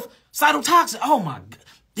rid of cytotoxin. Oh my God,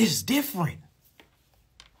 this is different.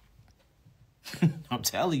 I'm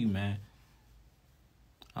telling you, man.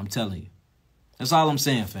 I'm telling you. That's all I'm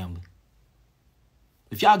saying, family.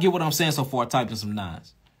 If y'all get what I'm saying so far, type in some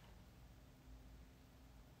nines.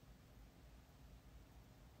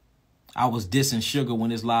 I was dissing sugar when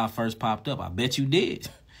this live first popped up. I bet you did.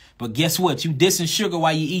 But guess what? You dissing sugar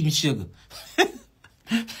while you eating sugar.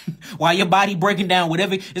 While your body breaking down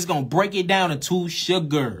whatever, it's going to break it down into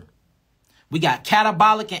sugar. We got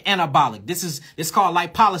catabolic and anabolic. It's called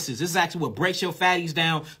lipolysis. This is actually what breaks your fatties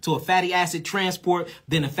down to a fatty acid transport.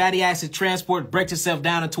 Then the fatty acid transport breaks itself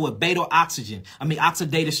down into a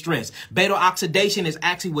oxidative stress. Beta oxidation is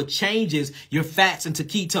actually what changes your fats into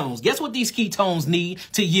ketones. Guess what these ketones need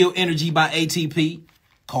to yield energy by ATP?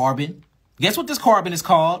 Carbon. Guess what this carbon is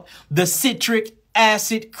called? The citric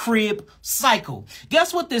acid Krebs cycle.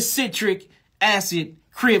 Guess what this citric acid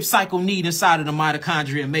Krebs cycle need inside of the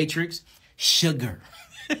mitochondria matrix? Sugar.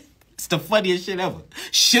 It's the funniest shit ever.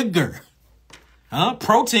 Sugar. Huh?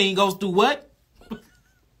 Protein goes through what?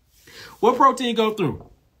 What protein go through?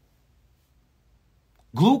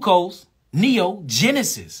 Glucose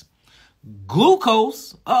neogenesis.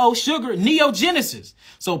 Glucose, sugar, neogenesis.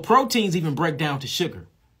 So proteins even break down to sugar.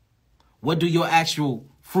 What do your actual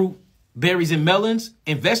fruit, berries, and melons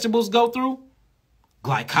and vegetables go through?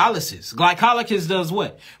 Glycolysis. Glycolysis does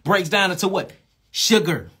what? Breaks down into what?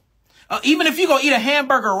 Sugar. Even if you go eat a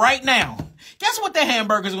hamburger right now, guess what the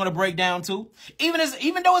hamburger is going to break down to? Even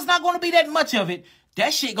though it's not going to be that much of it,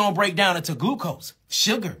 that shit going to break down into glucose,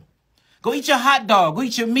 sugar. Go eat your hot dog, go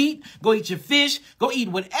eat your meat, go eat your fish, go eat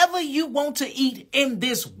whatever you want to eat in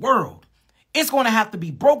this world. It's going to have to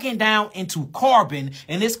be broken down into carbon.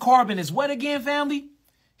 And this carbon is what again, family?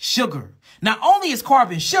 Sugar. Not only is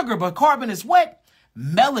carbon sugar, but carbon is what?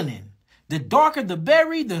 Melanin. The darker the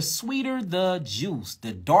berry, the sweeter the juice.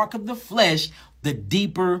 The darker the flesh, the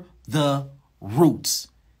deeper the roots.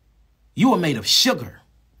 You are made of sugar.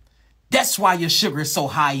 That's why your sugar is so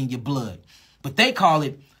high in your blood. But they call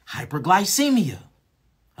it hyperglycemia.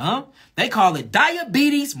 Huh? They call it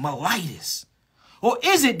diabetes mellitus. Or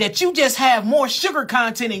is it that you just have more sugar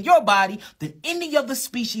content in your body than any other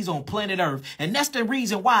species on planet Earth? And that's the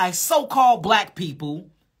reason why so-called black people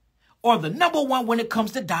are the number one when it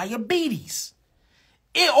comes to diabetes.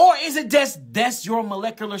 Or is it just that's your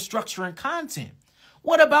molecular structure and content?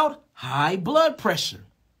 What about high blood pressure?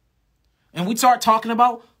 And we start talking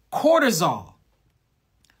about cortisol.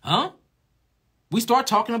 Huh? We start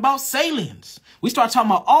talking about salience. We start talking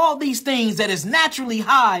about all these things that is naturally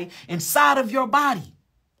high inside of your body.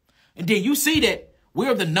 And then you see that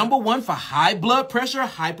we're the number one for high blood pressure,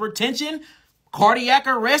 hypertension, cardiac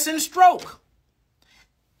arrest, and stroke.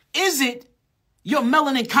 Is it your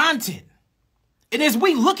melanin content? And is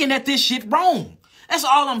we looking at this shit wrong? That's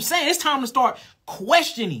all I'm saying. It's time to start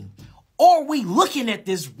questioning. Are we looking at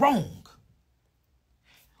this wrong?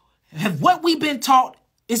 Have what we've been taught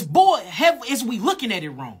is we looking at it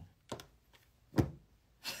wrong?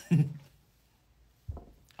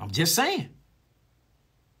 I'm just saying.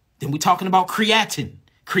 Then we're talking about creatinine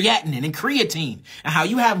and creatine, and how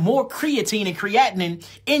you have more creatine and creatinine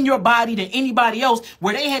in your body than anybody else,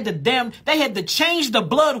 where they had to change the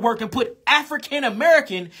blood work and put African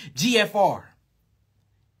American GFR,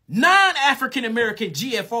 non-African American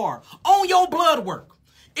GFR on your blood work.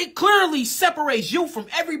 It clearly separates you from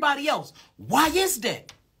everybody else. Why is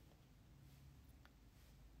that?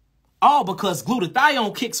 All because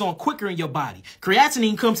glutathione kicks on quicker in your body.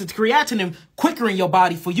 Creatinine comes into creatinine quicker in your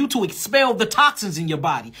body for you to expel the toxins in your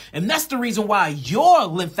body. And that's the reason why your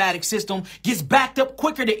lymphatic system gets backed up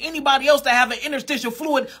quicker than anybody else that have an interstitial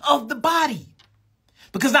fluid of the body.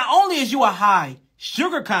 Because not only is you a high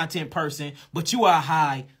sugar content person, but you are a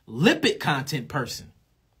high lipid content person.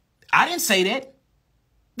 I didn't say that.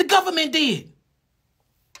 The government did.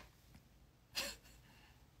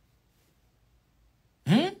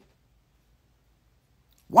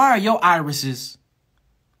 Why are your irises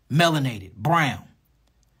melanated, brown?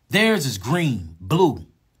 Theirs is green, blue,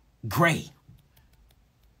 gray.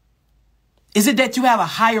 Is it that you have a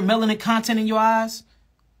higher melanin content in your eyes?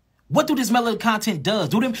 What do this melanin content does?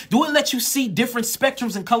 Do it let you see different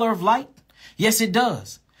spectrums and color of light? Yes, it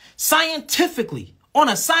does. Scientifically, on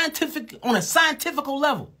a scientific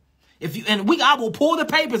level. I will pull the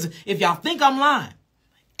papers if y'all think I'm lying.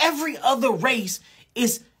 Every other race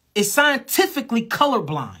is scientifically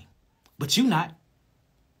colorblind, but you not.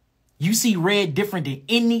 You see red different than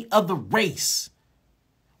any other race.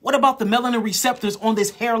 What about the melanin receptors on this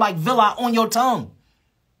hair-like villi on your tongue?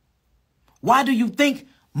 Why do you think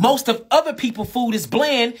most of other people's food is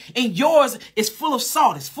bland and yours is full of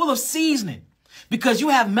salt, it's full of seasoning? Because you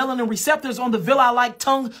have melanin receptors on the villi-like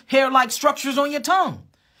tongue, hair-like structures on your tongue.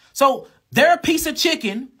 So they're a piece of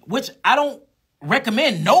chicken, which I don't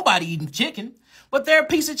recommend nobody eating chicken, but their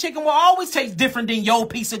piece of chicken will always taste different than your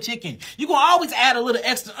piece of chicken. You're going to always add a little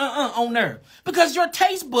extra on there because your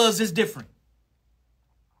taste buds is different.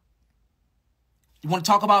 You want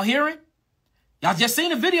to talk about hearing? Y'all just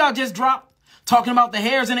seen a video I just dropped talking about the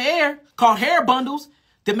hairs in the air called hair bundles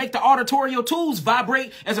that make the auditorial tubes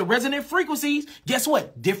vibrate as a resonant frequencies. Guess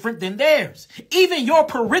what? Different than theirs. Even your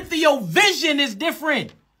peripheral vision is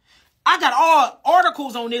different. I got all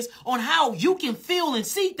articles on this, on how you can feel and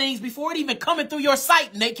see things before it even coming through your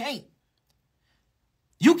sight, and they can't.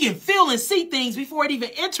 You can feel and see things before it even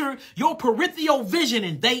enter your peripheral vision,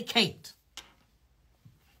 and they can't.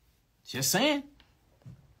 Just saying.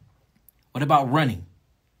 What about running?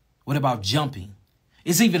 What about jumping?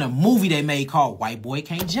 It's even a movie they made called White Boy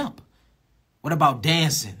Can't Jump. What about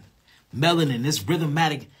dancing? Melanin, this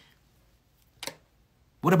rhythmatic.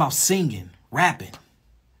 What about singing, rapping?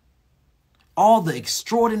 All the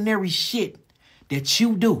extraordinary shit that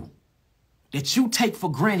you do, that you take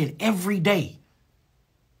for granted every day,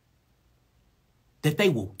 that they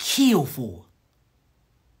will kill for.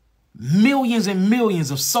 Millions and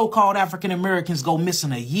millions of so-called African Americans go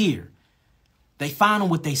missing a year. They find them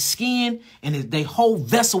with their skin and their whole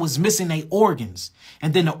vessel is missing their organs.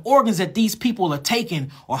 And then the organs that these people are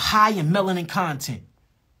taking are high in melanin content.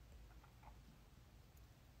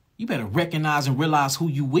 You better recognize and realize who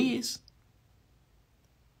you is.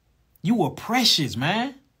 You are precious,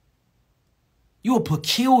 man. You are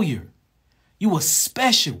peculiar. You are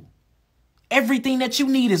special. Everything that you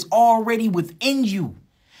need is already within you.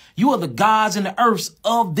 You are the gods and the earths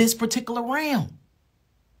of this particular realm.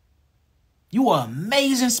 You are an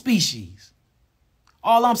amazing species.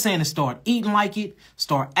 All I'm saying is start eating like it,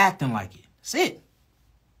 start acting like it. That's it.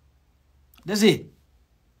 That's it.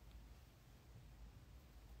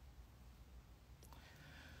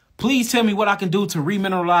 Please tell me what I can do to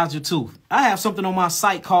remineralize your tooth. I have something on my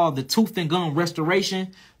site called the Tooth and Gum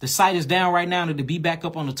Restoration. The site is down right now and it'll be back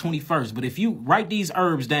up on the 21st. But if you write these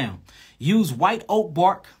herbs down, use white oak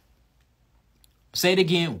bark. Say it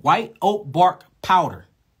again, white oak bark powder.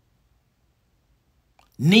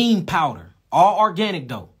 Neem powder, all organic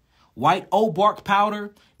though. White oak bark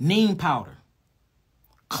powder, neem powder.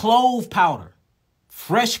 Clove powder,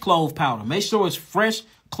 fresh clove powder. Make sure it's fresh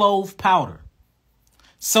clove powder.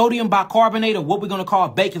 Sodium bicarbonate, or what we're going to call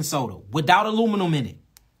baking soda, without aluminum in it.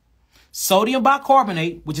 Sodium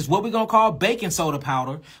bicarbonate, which is what we're going to call baking soda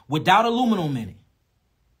powder, without aluminum in it.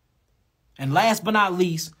 And last but not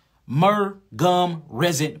least, myrrh gum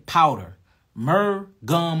resin powder. Myrrh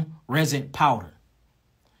gum resin powder.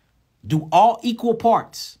 Do all equal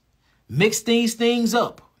parts. Mix these things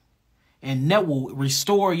up. And that will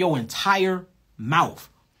restore your entire mouth.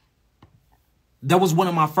 That was one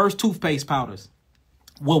of my first toothpaste powders.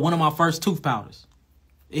 Well, one of my first tooth powders.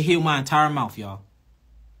 It healed my entire mouth, y'all.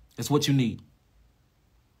 That's what you need.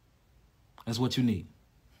 That's what you need.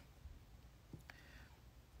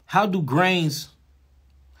 How do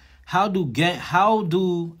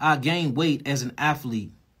I gain weight as an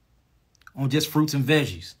athlete on just fruits and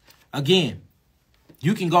veggies? Again,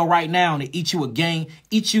 you can go right now and eat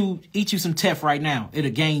you some teff right now.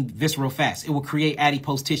 It'll gain visceral fats. It will create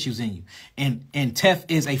adipose tissues in you. And teff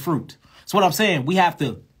is a fruit. That's what I'm saying. We have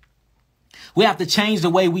to change the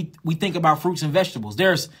way we think about fruits and vegetables.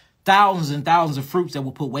 There's thousands and thousands of fruits that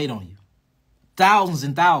will put weight on you. Thousands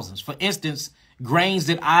and thousands. For instance, grains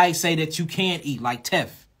that I say that you can eat, like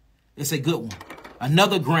teff. It's a good one.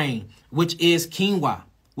 Another grain, which is quinoa,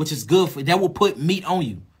 which is good that will put meat on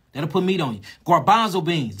you. That'll put meat on you. Garbanzo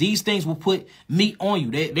beans. These things will put meat on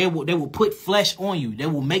you. They will put flesh on you. They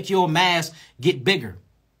will make your mass get bigger.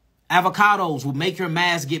 Avocados will make your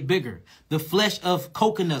mass get bigger. The flesh of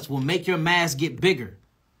coconuts will make your mass get bigger.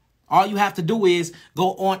 All you have to do is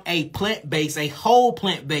go on a plant-based, a whole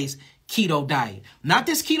plant-based keto diet. Not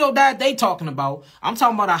this keto diet they talking about. I'm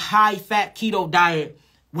talking about a high-fat keto diet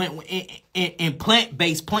in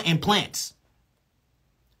plant-based plants.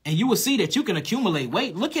 And you will see that you can accumulate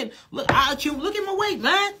weight. Look at my weight,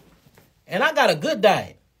 man. And I got a good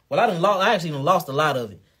diet. Well, I actually lost a lot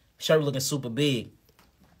of it. Shirt looking super big.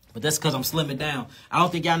 But that's because I'm slimming down. I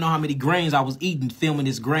don't think y'all know how many grains I was eating filming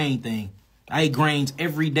this grain thing. I ate grains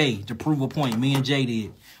every day to prove a point. Me and Jay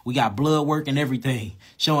did. We got blood work and everything,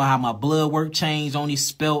 showing how my blood work changed on this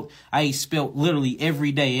spelt. I ate spelt literally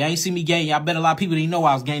every day. I ain't see me gain. I bet a lot of people didn't know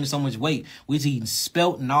I was gaining so much weight. We was eating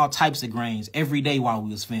spelt and all types of grains every day while we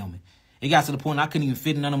was filming. It got to the point I couldn't even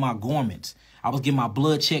fit in none of my garments. I was getting my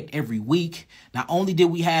blood checked every week. Not only did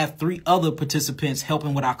we have 3 other participants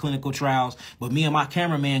helping with our clinical trials, but me and my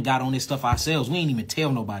cameraman got on this stuff ourselves. We ain't even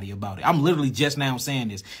tell nobody about it. I'm literally just now saying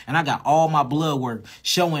this. And I got all my blood work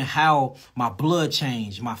showing how my blood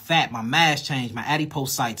changed, my fat, my mass changed, my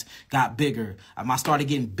adipocytes got bigger. I started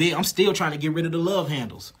getting big. I'm still trying to get rid of the love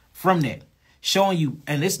handles from that. Showing you,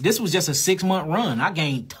 and this was just a 6-month run. I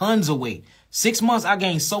gained tons of weight. 6 months, I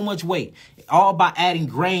gained so much weight, all by adding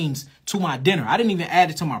grains to my dinner. I didn't even add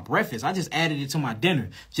it to my breakfast. I just added it to my dinner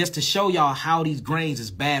just to show y'all how these grains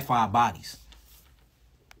is bad for our bodies.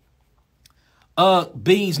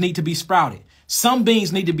 Beans need to be sprouted. Some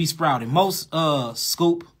beans need to be sprouted. Most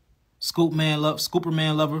Scooper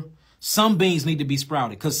man lover. Some beans need to be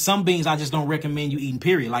sprouted because some beans I just don't recommend you eating,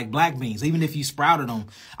 period. Like black beans. Even if you sprouted them,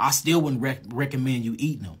 I still wouldn't recommend you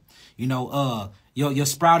eating them. You know, your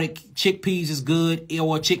sprouted chickpeas is good,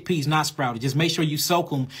 or chickpeas not sprouted. Just make sure you soak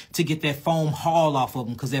them to get that foam hull off of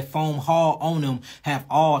them, because that foam hull on them have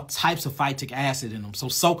all types of phytic acid in them. So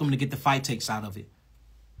soak them to get the phytates out of it.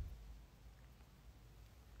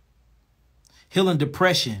 Healing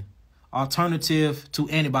depression, alternative to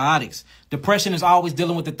antibiotics. Depression is always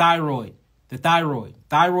dealing with the thyroid. The thyroid.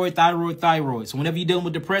 So whenever you're dealing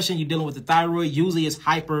with depression, you're dealing with the thyroid. Usually it's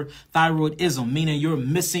hyperthyroidism, meaning you're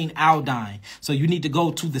missing iodine. So you need to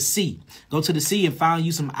go to the sea. Go to the sea and find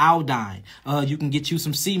you some iodine. You can get you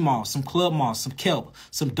some sea moss, some club moss, some kelp,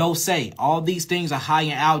 some dosay. All these things are high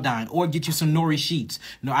in iodine. Or get you some nori sheets.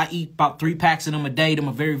 You know, I eat about 3 packs of them a day. Them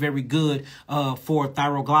are very, very good for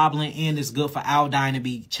thyroglobulin, and it's good for iodine to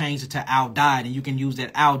be changed to iodide. And you can use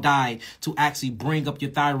that iodide to actually bring up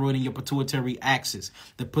your thyroid and your pituitary axis.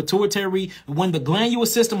 The pituitary, when the glandular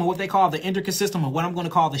system, or what they call the endocrine system, or what I'm going to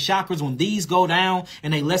call the chakras, when these go down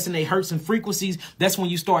and they lessen their hertz and frequencies, that's when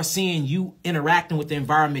you start seeing you interacting with the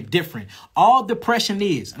environment different. All depression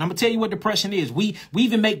is, and I'm going to tell you what depression is. We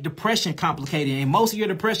even make depression complicated, and most of your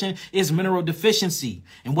depression is mineral deficiency.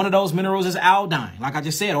 And one of those minerals is iodine, like I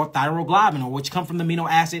just said, or thyroglobulin, or which come from the amino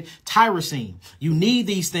acid tyrosine. You need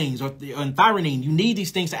these things, or thymine. You need these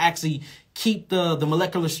things to actually keep the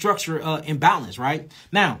molecular structure in balance, right?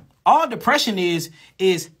 Now, all depression is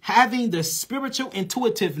having the spiritual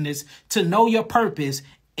intuitiveness to know your purpose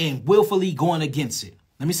and willfully going against it.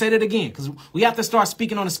 Let me say that again, because we have to start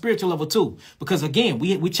speaking on a spiritual level too. Because again,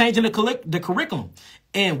 we changing the curriculum,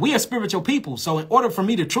 and we are spiritual people. So in order for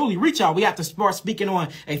me to truly reach out, we have to start speaking on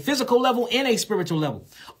a physical level and a spiritual level.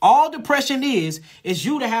 All depression is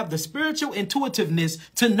you to have the spiritual intuitiveness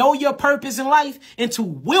to know your purpose in life and to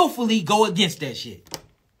willfully go against that shit.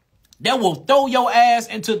 That will throw your ass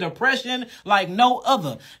into depression like no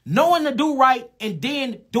other. Knowing to do right and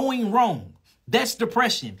then doing wrong. That's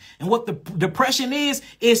depression. And what the depression is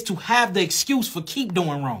to have the excuse for keep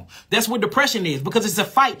doing wrong. That's what depression is, because it's a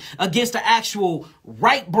fight against the actual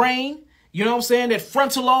right brain. You know what I'm saying? That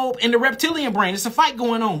frontal lobe and the reptilian brain. It's a fight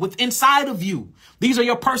going on with inside of you. These are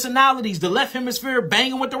your personalities. The left hemisphere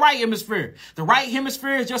banging with the right hemisphere. The right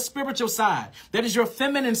hemisphere is your spiritual side. That is your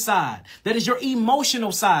feminine side. That is your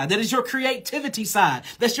emotional side. That is your creativity side.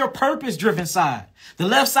 That's your purpose-driven side. The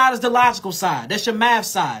left side is the logical side. That's your math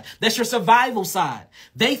side. That's your survival side.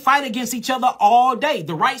 They fight against each other all day.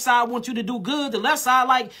 The right side wants you to do good. The left side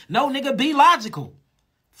like, no, nigga, be logical.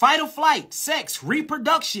 Fight or flight, sex,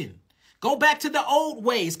 reproduction. Go back to the old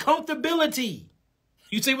ways, comfortability.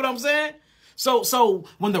 You see what I'm saying? So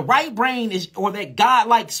when the right brain is, or that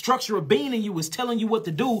God-like structure of being in you is telling you what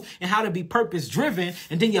to do and how to be purpose-driven,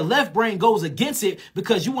 and then your left brain goes against it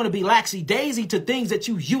because you want to be laxy-daisy to things that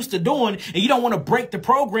you used to doing, and you don't want to break the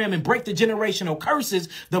program and break the generational curses,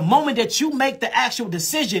 the moment that you make the actual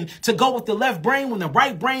decision to go with the left brain when the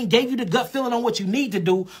right brain gave you the gut feeling on what you need to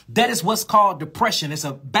do, that is what's called depression. It's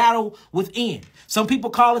a battle within. Some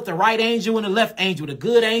people call it the right angel and the left angel, the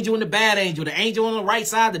good angel and the bad angel, the angel on the right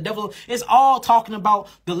side, the devil. It's all talking about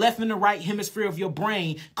the left and the right hemisphere of your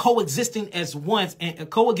brain coexisting as one and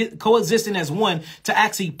coexisting as one to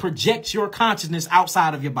actually project your consciousness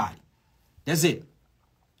outside of your body. That's it.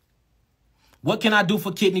 What can I do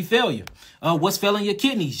for kidney failure? What's failing your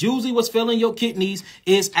kidneys? Usually what's failing your kidneys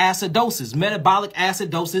is acidosis, metabolic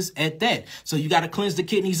acidosis at that. So you got to cleanse the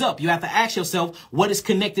kidneys up. You have to ask yourself what is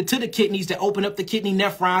connected to the kidneys that open up the kidney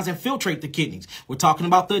nephrons and filtrate the kidneys. We're talking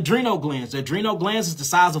about the adrenal glands. The adrenal glands is the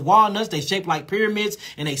size of walnuts. They shape like pyramids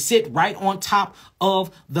and they sit right on top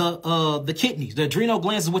of the kidneys. The adrenal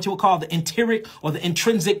glands is what you would call the enteric or the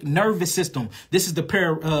intrinsic nervous system. This is the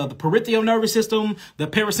peripheral nervous system, the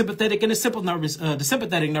parasympathetic, and the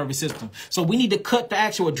sympathetic nervous system. So we need to cut the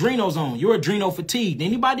actual adrenals on. You're adrenal fatigued.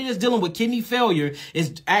 Anybody that's dealing with kidney failure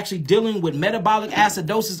is actually dealing with metabolic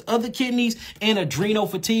acidosis of the kidneys and adrenal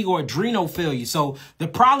fatigue or adrenal failure. So the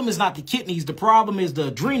problem is not the kidneys. The problem is the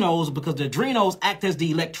adrenals, because the adrenals act as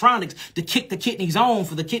the electronics to kick the kidneys on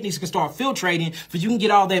for the kidneys can start filtrating, so you can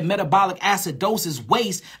get all that metabolic acidosis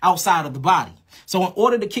waste outside of the body. So in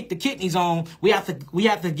order to kick the kidneys on, we have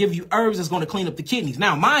to give you herbs that's going to clean up the kidneys.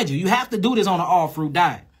 Now, mind you, you have to do this on an all-fruit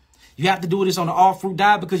diet. You have to do this on an all-fruit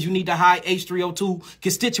diet because you need the high H3O2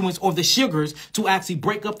 constituents or the sugars to actually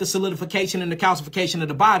break up the solidification and the calcification of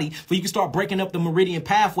the body, for you can start breaking up the meridian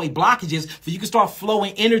pathway blockages, for you can start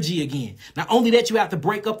flowing energy again. Not only that, you have to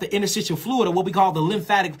break up the interstitial fluid, or what we call the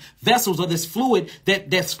lymphatic vessels, or this fluid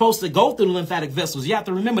that's supposed to go through the lymphatic vessels. You have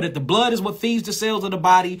to remember that the blood is what feeds the cells of the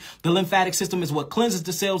body. The lymphatic system is what cleanses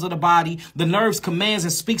the cells of the body. The nerves commands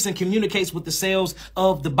and speaks and communicates with the cells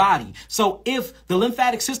of the body. So if the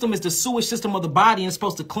lymphatic system is the sewage system of the body and it's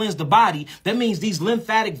supposed to cleanse the body, that means these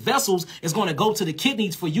lymphatic vessels is going to go to the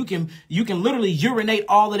kidneys, for you can literally urinate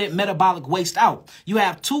all of that metabolic waste out. You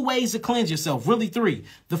have two ways to cleanse yourself, really three.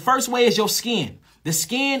 The first way is your skin. The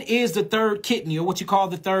skin is the third kidney, or what you call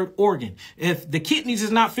the third organ. If the kidneys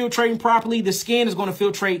is not filtrating properly, the skin is going to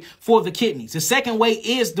filtrate for the kidneys. The second way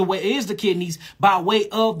is the kidneys by way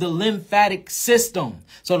of the lymphatic system.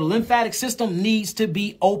 So the lymphatic system needs to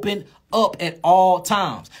be open up at all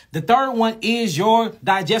times. The third one is your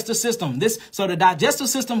digestive system. So the digestive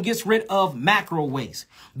system gets rid of macro waste.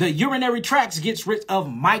 The urinary tracts gets rid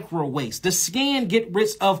of micro waste. The skin gets rid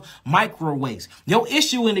of micro waste. Your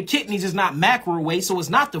issue in the kidneys is not macro waste, so it's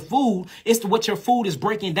not the food, it's what your food is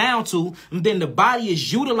breaking down to, and then the body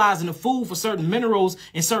is utilizing the food for certain minerals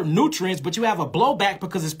and certain nutrients, but you have a blowback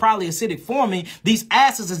because it's probably acidic forming. These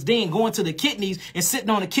acids is then going to the kidneys and sitting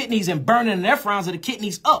on the kidneys and burning the nephrons of the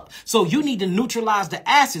kidneys up. So you need to neutralize the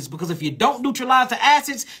acids, because if you don't neutralize the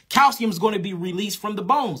acids, calcium is going to be released from the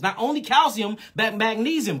bones. Not only calcium, but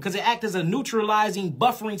magnesium, because it acts as a neutralizing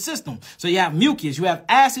buffering system. So you have mucus, you have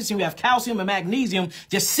acids, and you have calcium and magnesium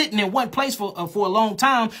just sitting in one place for a long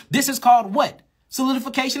time. This is called what?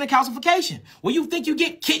 Solidification and calcification. Where you think you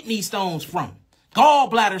get kidney stones from,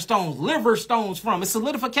 gallbladder stones, liver stones from. It's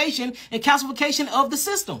solidification and calcification of the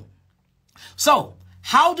system. So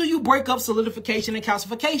how do you break up solidification and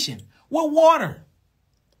calcification? Well, water.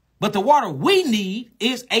 But the water we need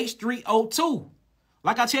is H3O2.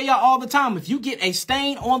 Like I tell y'all all the time, if you get a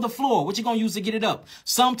stain on the floor, what you going to use to get it up?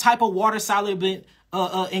 Some type of water-soluble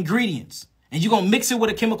ingredients. And you're going to mix it with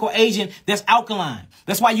a chemical agent that's alkaline.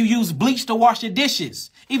 That's why you use bleach to wash your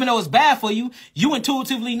dishes. Even though it's bad for you, you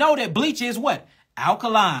intuitively know that bleach is what?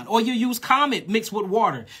 Alkaline. Or you use Comet mixed with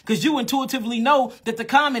water, because you intuitively know that the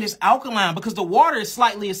Comet is alkaline because the water is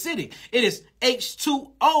slightly acidic. It is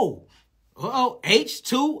H2O.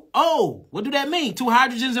 H2O. What do that mean? 2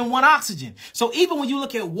 hydrogens and 1 oxygen. So even when you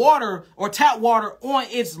look at water or tap water on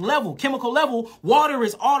its level, chemical level, water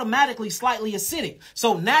is automatically slightly acidic.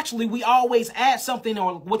 So naturally, we always add something,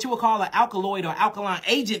 or what you would call an alkaloid or alkaline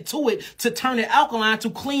agent, to it to turn it alkaline, to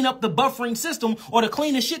clean up the buffering system or to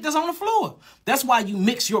clean the shit that's on the floor. That's why you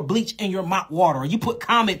mix your bleach in your mop water, or you put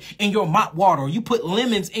Comet in your mop water, or you put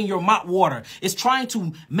lemons in your mop water. It's trying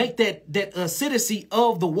to make that acidity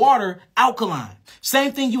of the water alkaline.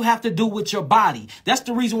 Same thing you have to do with your body. That's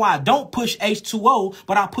the reason why I don't push H2O,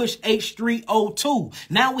 but I push H3O2.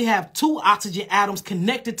 Now we have 2 oxygen atoms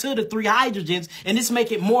connected to the 3 hydrogens, and this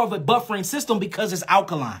make it more of a buffering system because it's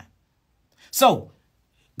alkaline. So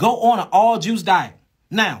go on an all juice diet.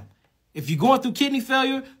 Now, if you're going through kidney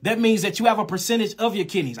failure, that means that you have a percentage of your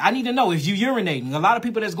kidneys. I need to know if you're urinating. A lot of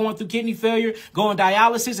people that's going through kidney failure go on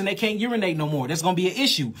dialysis and they can't urinate no more. That's going to be an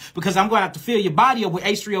issue, because I'm going to have to fill your body up with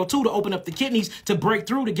H3O2 to open up the kidneys to break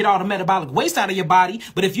through to get all the metabolic waste out of your body.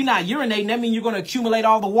 But if you're not urinating, that means you're going to accumulate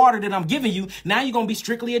all the water that I'm giving you. Now you're going to be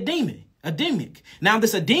strictly edemic. Now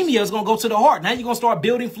this edemia is going to go to the heart. Now you're going to start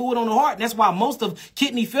building fluid on the heart. And that's why most of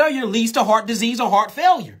kidney failure leads to heart disease or heart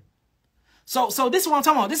failure. So this is what I'm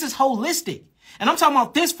talking about. This is holistic. And I'm talking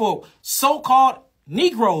about this for so-called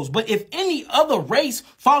Negroes. But if any other race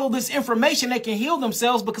follow this information, they can heal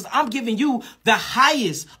themselves, because I'm giving you the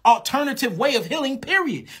highest alternative way of healing,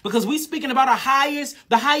 period. Because we speaking about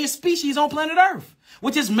the highest species on planet Earth,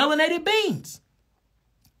 which is melanated beings.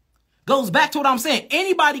 Goes back to what I'm saying.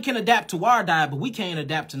 Anybody can adapt to our diet, but we can't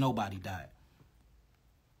adapt to nobody's diet.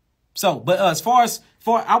 So, but as far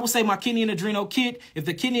I would say my kidney and adrenal kit. If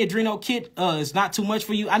the kidney adrenal kit is not too much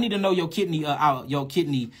for you, I need to know your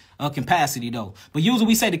kidney capacity though. But usually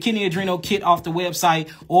we say the kidney adrenal kit off the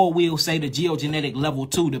website, or we'll say the geogenetic level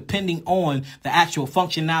 2, depending on the actual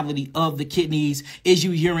functionality of the kidneys. Is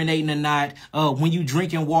you urinating or not? When you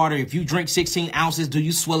drinking water, if you drink 16 ounces, do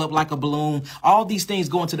you swell up like a balloon? All these things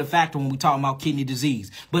go into the factor when we talk about kidney disease.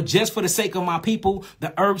 But just for the sake of my people,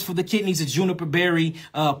 the herbs for the kidneys is juniper berry,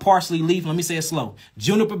 parsley leaf. Let me say it slow.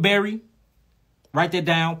 Juniper berry, write that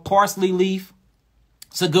down. Parsley leaf,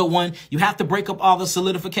 it's a good one. You have to break up all the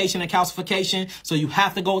solidification and calcification. So you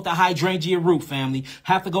have to go with the hydrangea root, family.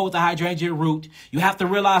 Have to go with the hydrangea root. You have to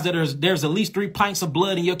realize that there's at least 3 pints of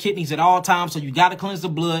blood in your kidneys at all times. So you got to cleanse the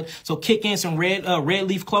blood. So kick in some red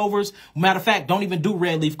leaf clovers. Matter of fact, don't even do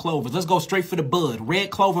red leaf clovers. Let's go straight for the bud.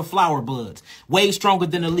 Red clover flower buds. Way stronger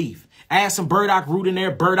than the leaf. Add some burdock root in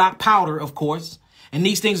there. Burdock powder, of course. And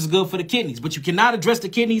these things is good for the kidneys, but you cannot address the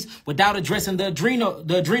kidneys without addressing the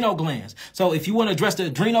adrenal glands. So if you want to address the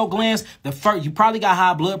adrenal glands, you probably got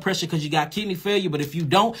high blood pressure because you got kidney failure. But if you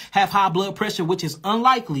don't have high blood pressure, which is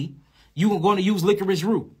unlikely, you are going to use licorice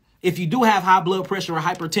root. If you do have high blood pressure or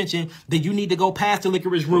hypertension, then you need to go past the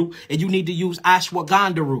licorice root and you need to use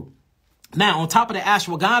ashwagandha root. Now, on top of the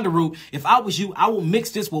ashwagandha root, if I was you, I will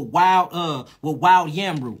mix this with wild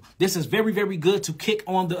yam root. This is very, very good to kick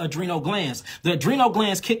on the adrenal glands. The adrenal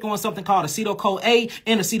glands kick on something called acetyl-CoA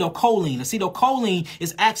and acetylcholine. Acetylcholine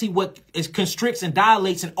is actually what constricts and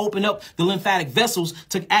dilates and open up the lymphatic vessels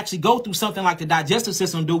to actually go through something like the digestive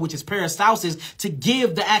system do, which is peristalsis, to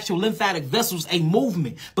give the actual lymphatic vessels a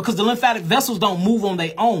movement. Because the lymphatic vessels don't move on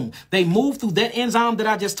their own. They move through that enzyme that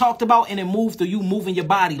I just talked about, and it moves through you moving your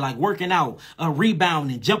body, like working out.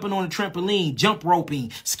 Rebounding, jumping on a trampoline, jump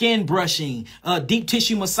roping, skin brushing, deep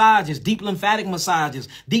tissue massages, deep lymphatic massages,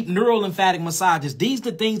 deep neurolymphatic massages. These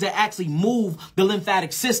are the things that actually move the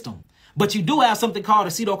lymphatic system. But you do have something called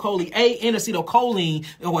acetylcholine A and acetylcholine,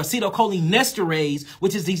 or acetylcholinesterase,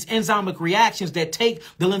 which is these enzymic reactions that take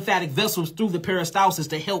the lymphatic vessels through the peristalsis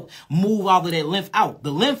to help move all of that lymph out.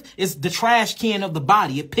 The lymph is the trash can of the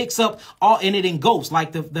body. It picks up all, and it engulfs,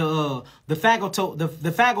 like the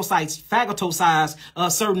phagocytes,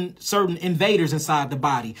 certain invaders inside the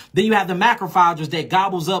body. Then you have the macrophages that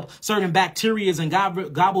gobbles up certain bacteria and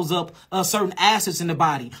gobbles up certain acids in the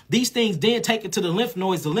body. These things then take it to the lymph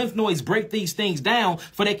nodes. The lymph nodes break these things down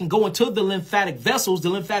for they can go into the lymphatic vessels. The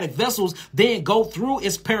lymphatic vessels then go through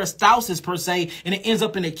its peristalsis per se, and it ends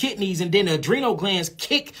up in the kidneys, and then the adrenal glands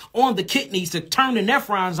kick on the kidneys to turn the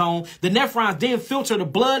nephrons on. The nephrons then filter the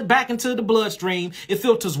blood back into the bloodstream. It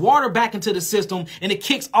filters water back into the system, and it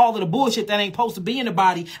kicks all of the bullshit that ain't supposed to be in the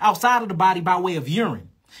body outside of the body by way of urine.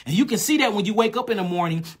 And you can see that when you wake up in the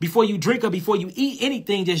morning, before you drink or before you eat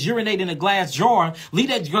anything, just urinate in a glass jar, leave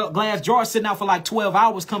that glass jar sitting out for like 12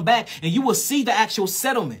 hours, come back, and you will see the actual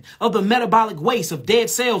settlement of the metabolic waste, of dead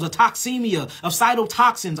cells, of toxemia, of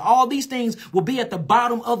cytotoxins. All these things will be at the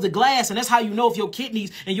bottom of the glass. And that's how you know if your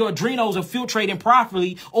kidneys and your adrenals are filtrating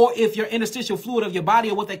properly, or if your interstitial fluid of your body,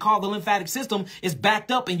 or what they call the lymphatic system, is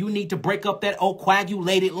backed up and you need to break up that old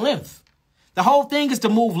coagulated lymph. The whole thing is to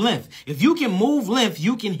move lymph. If you can move lymph,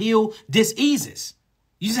 you can heal diseases.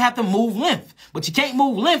 You just have to move lymph. But you can't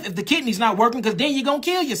move lymph if the kidney's not working, because then you're going to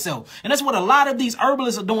kill yourself. And that's what a lot of these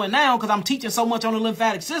herbalists are doing now, because I'm teaching so much on the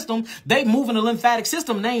lymphatic system. They moving the lymphatic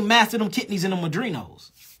system, and they ain't mastered them kidneys and them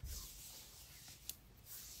adrenals.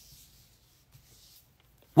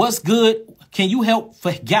 What's good? Can you help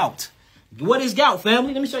for gout? What is gout,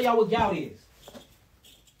 family? Let me show y'all what gout is.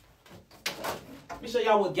 Let me show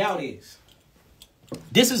y'all what gout is.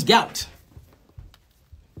 This is gout.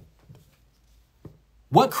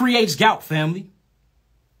 What creates gout, family?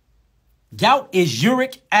 Gout is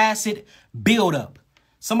uric acid buildup.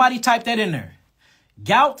 Somebody type that in there.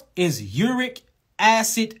 Gout is uric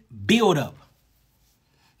acid buildup.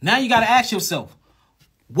 Now you got to ask yourself,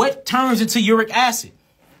 what turns into uric acid?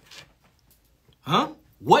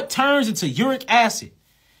 What turns into uric acid?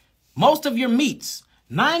 Most of your meats,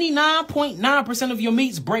 99.9% of your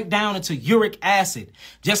meats break down into uric acid.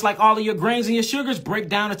 Just like all of your grains and your sugars break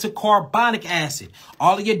down into carbonic acid.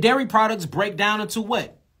 All of your dairy products break down into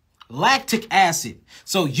what? lactic acid.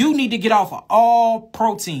 So you need to get off of all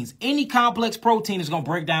proteins. Any complex protein is going to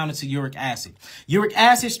break down into uric acid. Uric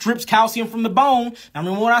acid strips calcium from the bone. Now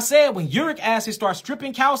remember what I said, when uric acid starts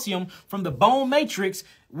stripping calcium from the bone matrix,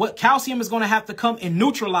 what calcium is going to have to come and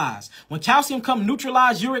neutralize. When calcium come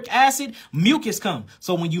neutralize uric acid, mucus come.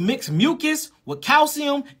 So when you mix mucus with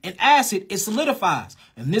calcium and acid, it solidifies.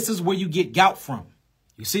 And this is where you get gout from.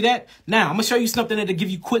 You see that? Now, I'm going to show you something that'll give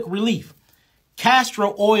you quick relief. Castor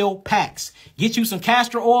oil packs. Get you some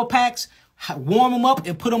castor oil packs, warm them up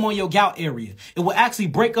and put them on your gout area. It will actually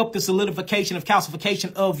break up the solidification of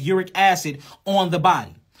calcification of uric acid on the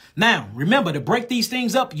body. Now, remember, to break these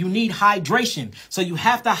things up, you need hydration. So you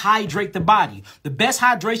have to hydrate the body. The best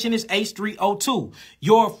hydration is H3O2.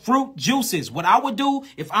 Your fruit juices. What I would do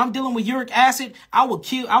if I'm dealing with uric acid, I would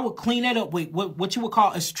clean that up with what you would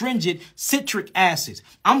call astringent citric acids.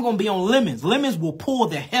 I'm going to be on lemons. Lemons will pull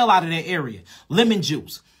the hell out of that area. Lemon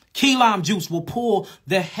juice. Key lime juice will pull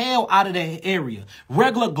the hell out of that area.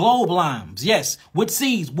 Regular globe limes, yes, with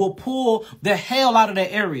seeds will pull the hell out of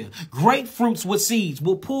that area. Grapefruits with seeds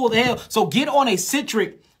will pull the hell. So get on a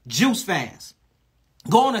citric juice fast.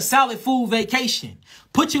 Go on a solid food vacation.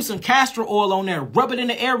 Put you some castor oil on there. Rub it in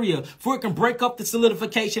the area for it can break up the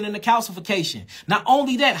solidification and the calcification. Not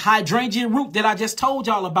only that, hydrangea root that I just told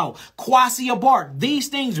y'all about. Quassia bark. These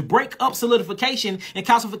things break up solidification and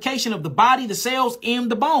calcification of the body, the cells, and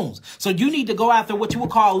the bones. So you need to go after what you would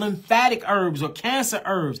call lymphatic herbs or cancer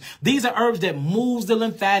herbs. These are herbs that moves the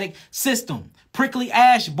lymphatic system. Prickly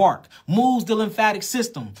ash bark moves the lymphatic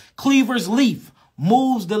system. Cleaver's leaf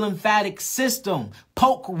moves the lymphatic system.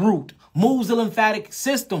 Poke root moves the lymphatic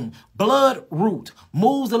system. Blood root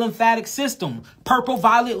moves the lymphatic system. Purple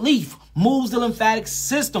violet leaf moves the lymphatic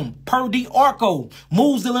system. Purdy orco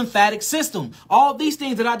moves the lymphatic system. All these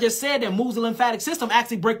things that I just said that moves the lymphatic system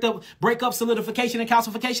actually break up solidification and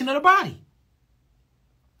calcification of the body.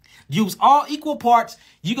 Use all equal parts.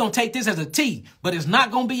 You're going to take this as a tea, but it's not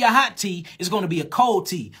going to be a hot tea. It's going to be a cold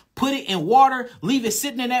tea. Put it in water, leave it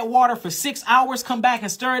sitting in that water for 6 hours, come back and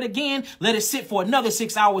stir it again. Let it sit for another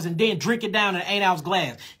 6 hours and then drink it down in an 8-ounce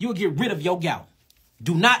glass. You'll get rid of your gout.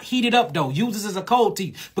 Do not heat it up, though. Use this as a cold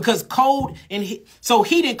tea because so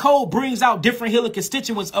heat and cold brings out different healing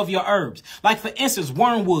constituents of your herbs. Like, for instance,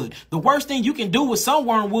 wormwood. The worst thing you can do with some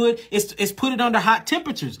wormwood is put it under hot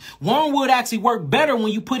temperatures. Wormwood actually works better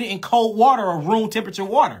when you put it in cold water or room temperature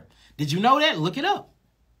water. Did you know that? Look it up.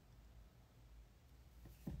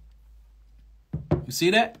 You see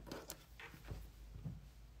that?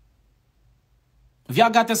 If y'all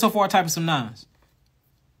got that so far, type in some nines.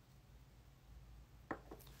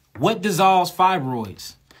 What dissolves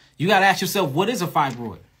fibroids? You got to ask yourself, what is a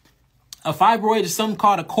fibroid? A fibroid is something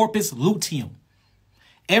called a corpus luteum.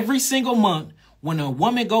 Every single month, when a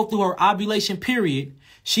woman goes through her ovulation period,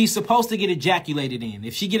 she's supposed to get ejaculated in.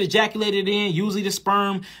 If she get ejaculated in, usually the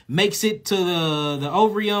sperm makes it to the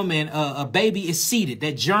ovarium and a baby is seeded.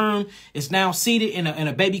 That germ is now seeded and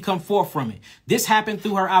a baby come forth from it. This happened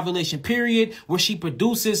through her ovulation period where she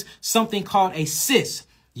produces something called a cyst.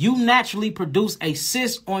 You naturally produce a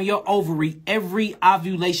cyst on your ovary every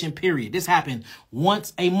ovulation period. This happens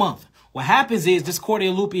once a month. What happens is this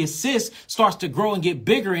cordial luteus cyst starts to grow and get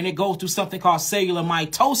bigger, and it goes through something called cellular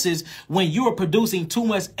mitosis when you are producing too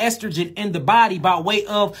much estrogen in the body by way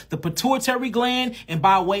of the pituitary gland and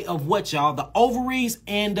by way of what, y'all? The ovaries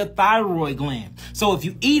and the thyroid gland. So if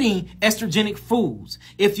you're eating estrogenic foods,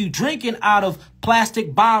 if you're drinking out of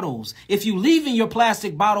plastic bottles, if you leaving your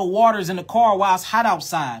plastic bottle waters in the car while it's hot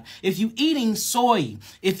outside, if you eating soy,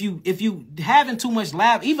 if you having too much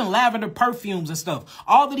even lavender perfumes and stuff,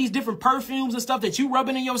 all of these different perfumes and stuff that you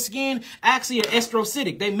rubbing in your skin actually are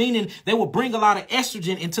estrocytic. Meaning they will bring a lot of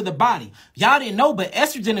estrogen into the body. Y'all didn't know, but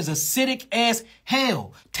estrogen is acidic as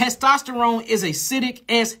hell. Testosterone is acidic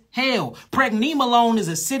as hell. Pregnenolone is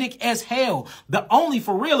acidic as hell.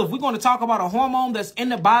 For real, if we're going to talk about a hormone that's in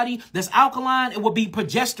the body that's alkaline, it would be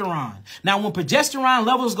progesterone. Now, when progesterone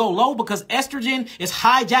levels go low because estrogen is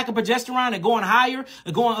hijacking progesterone and going higher,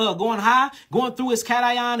 going through its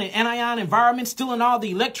cation and anion environment, stealing all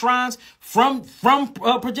the electrons from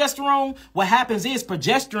progesterone, what happens is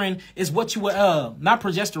progesterone is what you would, not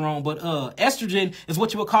progesterone, but estrogen is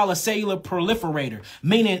what you would call a cellular proliferator,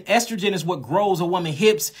 meaning estrogen is what grows a woman's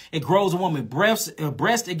hips. It grows a woman's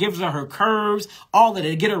breast. It gives her curves, all of it.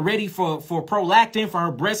 It get her ready for prolactin, for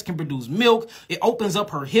her breast can produce milk. It opens up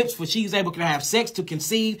her hips for she's able to have sex, to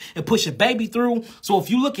conceive and push a baby through. So if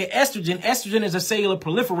you look at estrogen is a cellular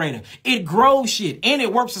proliferator. It grows shit, and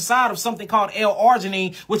it works aside of something called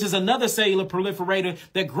L-arginine, which is another cellular proliferator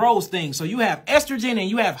that grows things. So you have estrogen and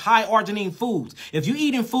you have high arginine foods. If you're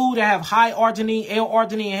eating food that have high arginine,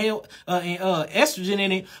 L-arginine, and estrogen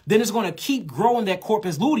in it, then it's going to keep growing that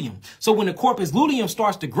corpus luteum. So when the corpus luteum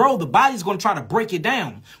starts to grow, the body's going to try to break it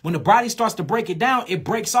down. When the body starts to break it down, it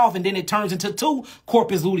breaks off, and then it turns into 2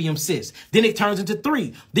 corpus luteum cysts. Then it turns into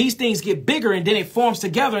 3. These things get bigger, and then it forms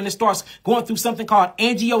together, and it starts going through something called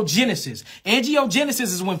angiogenesis. Angiogenesis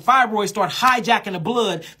is when fibroids start hijacking the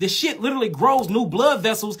blood. The shit literally grows new blood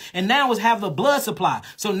vessels, and now is having a blood supply.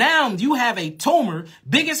 So now you have a tumor,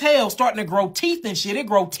 big as hell, starting to grow teeth and shit. It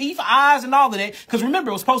grow teeth, eyes, and all of that. Because remember,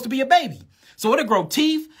 it was supposed to be a baby. So it'll grow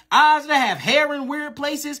teeth, eyes that have hair in weird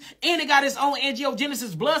places, and it got its own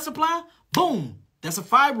angiogenesis blood supply. Boom. That's a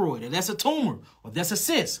fibroid, or that's a tumor, or that's a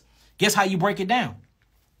cyst. Guess how you break it down?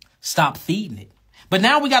 Stop feeding it. But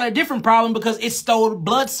now we got a different problem because it stole the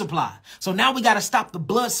blood supply. So now we got to stop the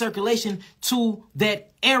blood circulation to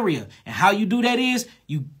that area. And how you do that is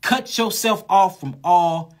you cut yourself off from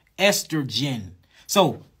all estrogen.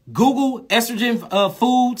 So Google estrogen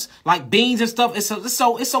foods like beans and stuff. It's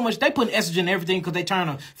so much. They put estrogen in everything because they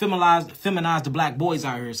trying to feminize the black boys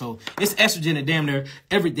out here. So it's estrogen in damn near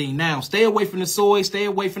everything now. Stay away from the soy. Stay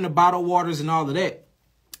away from the bottled waters and all of that.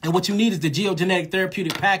 And what you need is the geogenetic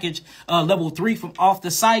therapeutic package, level 3 from off the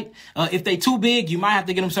site. If they too big, you might have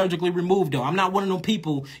to get them surgically removed, though. I'm not one of them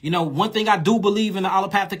people. You know, one thing I do believe in the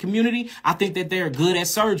allopathic community, I think that they're good at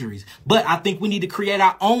surgeries. But I think we need to create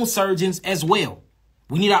our own surgeons as well.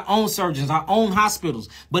 We need our own surgeons, our own hospitals.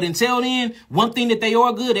 But until then, one thing that they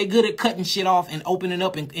are good, they're good at cutting shit off and opening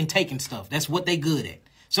up and taking stuff. That's what they good at.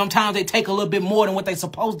 Sometimes they take a little bit more than what they're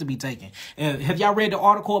supposed to be taking. Have y'all read the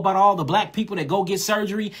article about all the black people that go get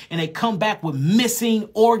surgery and they come back with missing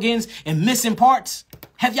organs and missing parts?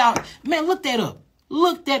 Have y'all, man, look that up.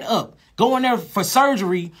 Look that up. Going there for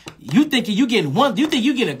surgery, you think you get a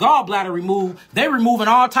gallbladder removed. They're removing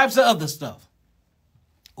all types of other stuff.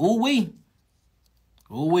 Ooh-wee.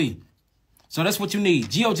 Ooh-wee. So that's what you need.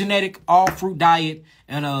 Geogenetic, all fruit diet.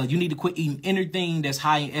 And you need to quit eating anything that's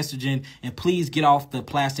high in estrogen. And please get off the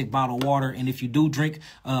plastic bottled water. And if you do drink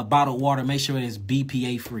bottled water, make sure it is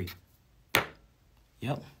BPA free.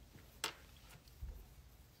 Yep.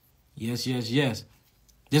 Yes.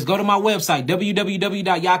 Just go to my website,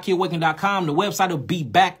 www.yahkiawaken.com. The website will be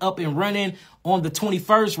back up and running on the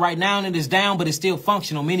 21st. Right now it is down, but it's still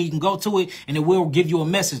functional. Meaning you can go to it and it will give you a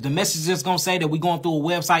message. The message is just going to say that we're going through a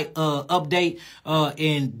website update,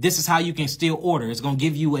 and this is how you can still order. It's going to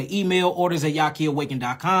give you an email,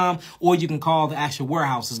 orders@yahkiawaken.com, or you can call the actual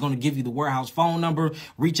warehouse. It's going to give you the warehouse phone number.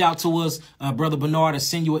 Reach out to us, Brother Bernard, to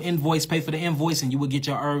send you an invoice, pay for the invoice, and you will get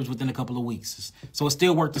your herbs within a couple of weeks. So it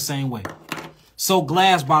still works the same way. So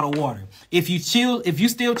glass bottled water. If you still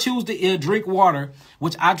choose to drink water,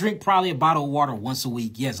 which I drink probably a bottle of water once a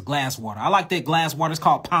week. Yes, glass water. I like that glass water. It's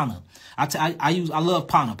called Pana. I love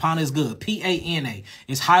Pana. Pana is good. P-A-N-A.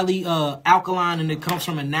 It's highly alkaline, and it comes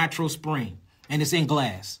from a natural spring, and it's in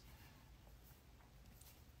glass.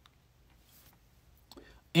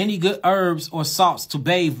 Any good herbs or salts to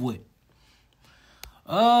bathe with?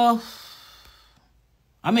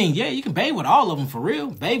 I mean, yeah, you can bathe with all of them, for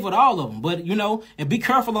real. Bathe with all of them. But, you know, and be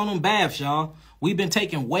careful on them baths, y'all. We've been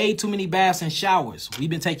taking way too many baths and showers. We've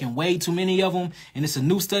been taking way too many of them. And it's a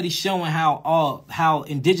new study showing how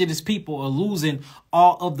indigenous people are losing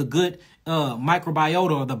all of the good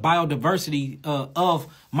microbiota, or the biodiversity of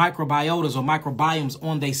microbiotas or microbiomes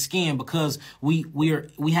on their skin, because we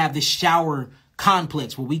have this shower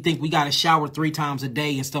complex where we think we got to shower 3 times a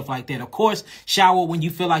day and stuff like that. Of course, shower when you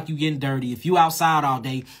feel like you're getting dirty. If you outside all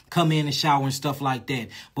day, come in and shower and stuff like that.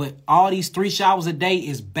 But all these 3 showers a day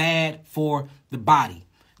is bad for the body.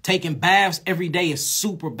 Taking baths every day is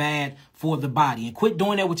super bad for the body. And quit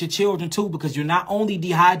doing that with your children too, because you're not only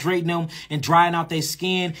dehydrating them and drying out their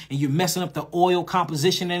skin, and you're messing up the oil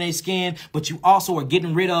composition in their skin, but you also are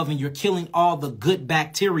getting rid of and you're killing all the good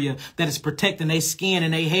bacteria that is protecting their skin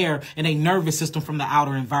and their hair and their nervous system from the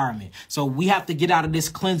outer environment. So we have to get out of this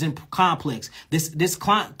cleansing complex. This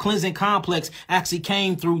cleansing complex actually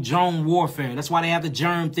came through germ warfare. That's why they have the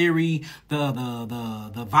germ theory,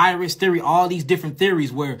 the virus theory, all these different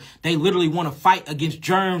theories where they literally want to fight against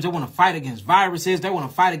germs. They want to fight against viruses. They want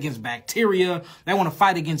to fight against bacteria. They want to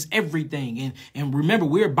fight against everything. And remember,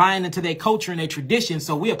 we're buying into their culture and their tradition.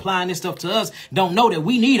 So we're applying this stuff to us. Don't know that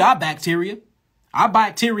we need our bacteria. Our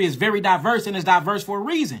bacteria is very diverse, and it's diverse for a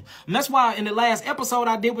reason. And that's why in the last episode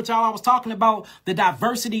I did with y'all, I was talking about the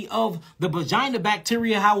diversity of the vagina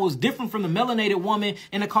bacteria, how it was different from the melanated woman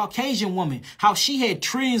and the Caucasian woman, how she had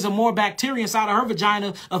trillions or more bacteria inside of her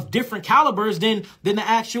vagina of different calibers than the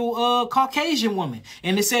actual Caucasian woman.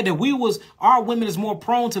 And they said that our women is more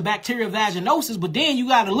prone to bacterial vaginosis, but then you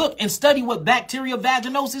got to look and study what bacterial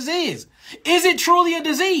vaginosis is. Is it truly a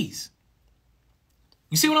disease?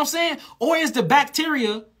 You see what I'm saying? Or is the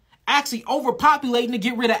bacteria actually overpopulating to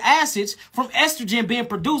get rid of acids from estrogen being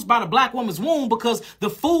produced by the black woman's womb because the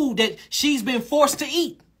food that she's been forced to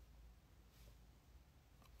eat?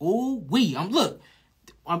 Ooh, look,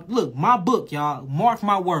 my book, y'all, mark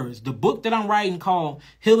my words. The book that I'm writing called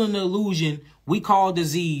Healing the Illusion We Call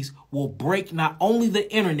Disease will break not only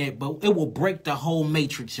the internet, but it will break the whole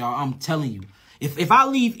matrix, y'all. I'm telling you. If I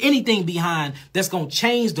leave anything behind that's going to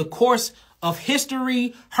change the course of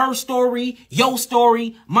history, her story, your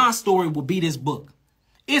story, my story will be this book.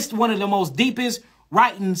 It's one of the most deepest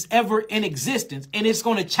writings ever in existence, and it's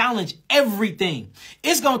going to challenge everything.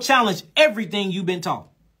 It's going to challenge everything you've been taught.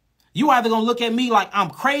 You either going to look at me like I'm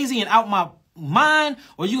crazy and out my mind,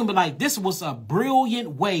 or you going to be like, this was a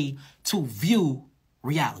brilliant way to view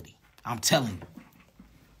reality. I'm telling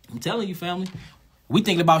you, family. We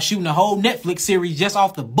thinking about shooting a whole Netflix series just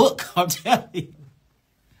off the book. I'm telling you.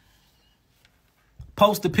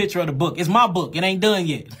 Post the picture of the book. It's my book. It ain't done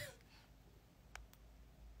yet.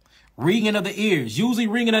 Ringing of the ears. Usually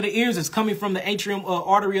ringing of the ears is coming from the atrium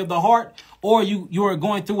artery of the heart, or you are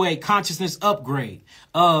going through a consciousness upgrade.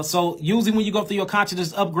 So usually when you go through your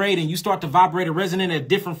consciousness upgrade and you start to vibrate and resonate at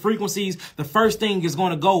different frequencies, the first thing is going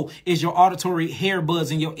to go is your auditory hair buds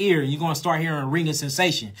in your ear. And you're going to start hearing a ringing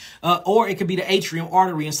sensation. Or it could be the atrium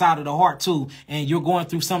artery inside of the heart too. And you're going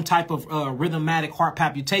through some type of rhythmatic heart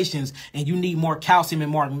palpitations, and you need more calcium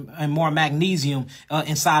and more magnesium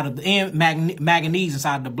inside of manganese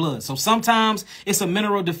inside of the blood. So sometimes it's a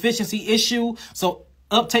mineral deficiency issue. So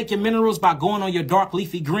uptake your minerals by going on your dark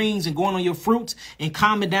leafy greens and going on your fruits and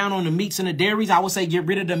calming down on the meats and the dairies. I would say get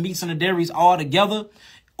rid of the meats and the dairies altogether.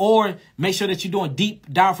 Or make sure that you're doing deep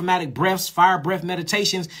diaphragmatic breaths, fire breath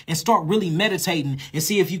meditations, and start really meditating and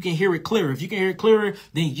see if you can hear it clearer. If you can hear it clearer,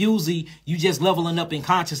 then usually you just leveling up in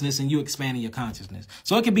consciousness and you expanding your consciousness.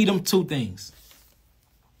 So it could be them two things.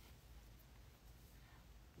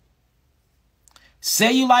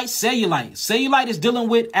 Cellulite. Cellulite is dealing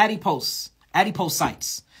with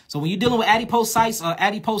adipocytes. So when you're dealing with adipocytes or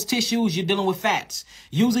adipose tissues, you're dealing with fats.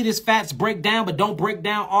 Usually this fats break down, but don't break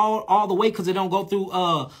down all the way because it don't go through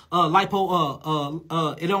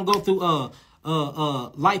lipose. It don't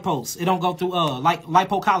go through like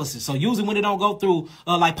lipocolysis. So usually when it don't go through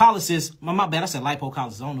lipolysis, my bad, I said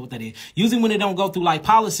lipocolysis. I don't know what that is. Usually when it don't go through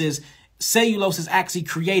lipolysis, cellulose is actually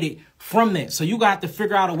created from that. So you got to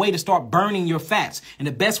figure out a way to start burning your fats. And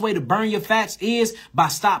the best way to burn your fats is by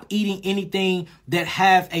stop eating anything that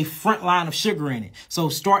have a front line of sugar in it. So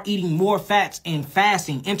start eating more fats and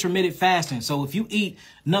fasting, intermittent fasting. So if you eat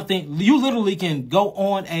nothing, you literally can go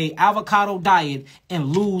on a avocado diet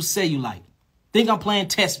and lose cellulite. Think I'm playing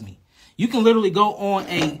test me. You can literally go on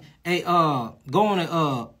a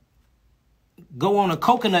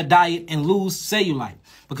coconut diet and lose cellulite.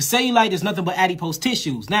 Because cellulite is nothing but adipose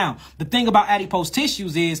tissues. Now, the thing about adipose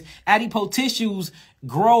tissues is adipose tissues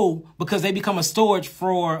grow because they become a storage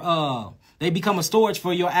for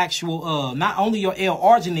your actual, not only your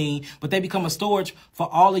L-arginine, but they become a storage for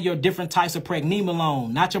all of your different types of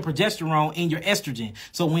pregnenolone, not your progesterone and your estrogen.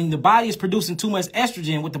 So when the body is producing too much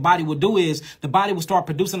estrogen, what the body will do is the body will start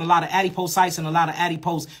producing a lot of adipocytes and a lot of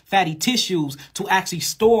adipose fatty tissues to actually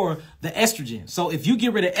store the estrogen. So if you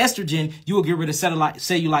get rid of estrogen, you will get rid of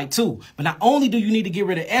cellulite too. But not only do you need to get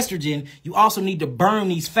rid of estrogen, you also need to burn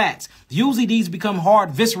these fats. Usually these become hard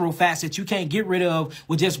visceral fats that you can't get rid of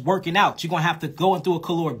with just working out. You're going to have to go into a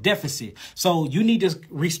caloric deficit. So you need to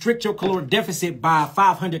restrict your caloric deficit by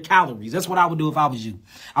 500 calories. That's what I would do if I was you.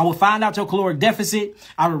 I would find out your caloric deficit.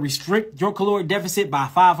 I would restrict your caloric deficit by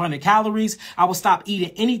 500 calories. I would stop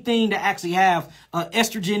eating anything that actually have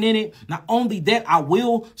estrogen in it. Not only that, I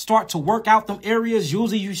will start to work out them areas.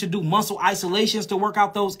 Usually you should do muscle isolations to work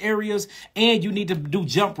out those areas. And you need to do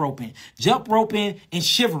jump roping. Jump roping and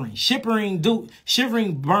shivering. Shivering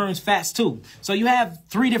burns fats too. So you have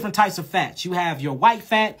 3 different types of fats. You have your white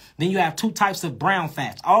fat, then you have 2 types of brown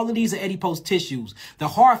fats. All of these are adipose tissues. The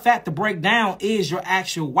hard fat to break down is your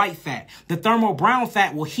actual white fat. The thermal brown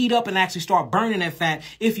fat will heat up and actually start burning that fat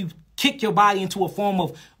if you kick your body into a form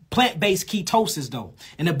of plant-based ketosis though.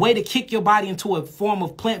 And the way to kick your body into a form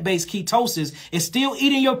of plant-based ketosis is still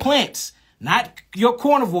eating your plants, not your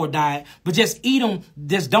carnivore diet, but just eat them.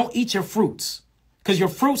 Just don't eat your fruits. because your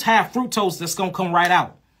fruits have fructose that's going to come right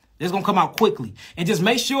out. It's going to come out quickly. And just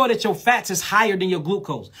make sure that your fats is higher than your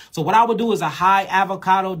glucose. So what I would do is a high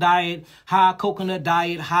avocado diet, high coconut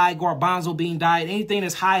diet, high garbanzo bean diet, anything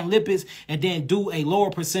that's high in lipids, and then do a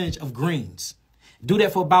lower percentage of greens. Do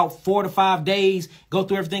that for about 4 to 5 days. Go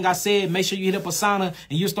through everything I said. Make sure you hit up a sauna,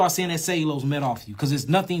 and you'll start seeing that cellulose melt off you, because it's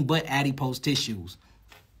nothing but adipose tissues.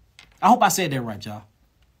 I hope I said that right, y'all.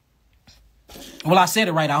 Well, I said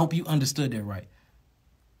it right. I hope you understood that right.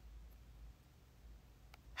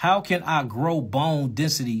 How can I grow bone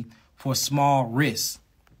density for small wrists?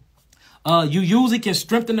 You usually can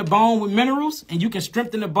strengthen the bone with minerals, and you can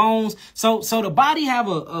strengthen the bones. So the body have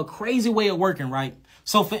a crazy way of working, right?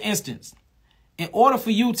 So for instance, in order for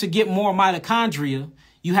you to get more mitochondria,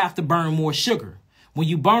 you have to burn more sugar. When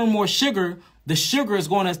you burn more sugar, the sugar is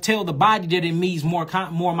going to tell the body that it needs more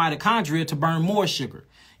mitochondria to burn more sugar.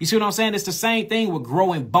 You see what I'm saying? It's the same thing with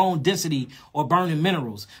growing bone density or burning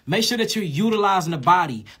minerals. Make sure that you're utilizing the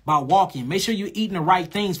body by walking. Make sure you're eating the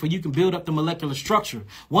right things so you can build up the molecular structure.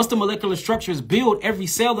 Once the molecular structure is built, every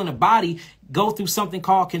cell in the body go through something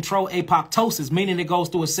called controlled apoptosis, meaning it goes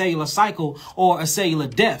through a cellular cycle or a cellular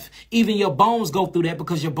death. Even your bones go through that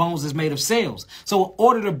because your bones is made of cells. So in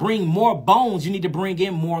order to bring more bones, you need to bring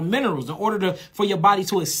in more minerals. In order for your body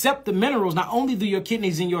to accept the minerals, not only do your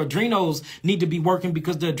kidneys and your adrenals need to be working,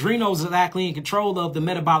 because the adrenals are actually in control of the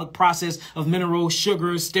metabolic process of minerals,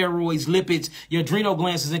 sugars, steroids, lipids. Your adrenal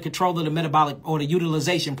glands is in control of the metabolic or the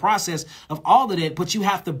utilization process of all of that, but you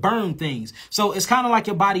have to burn things. So it's kind of like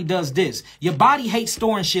your body does this. Your body hates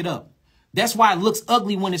storing shit up. That's why it looks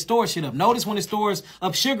ugly when it stores shit up. Notice when it stores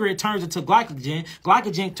up sugar, it turns into glycogen.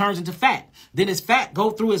 Glycogen turns into fat. Then its fat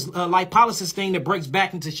go through its lipolysis thing that breaks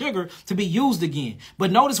back into sugar to be used again.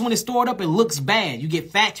 But notice when it's stored up, it looks bad. You get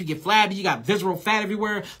fat, you get flabby, you got visceral fat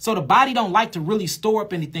everywhere. So the body don't like to really store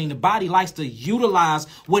up anything. The body likes to utilize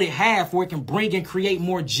what it has where it can bring and create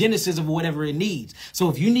more genesis of whatever it needs. So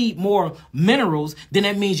if you need more minerals, then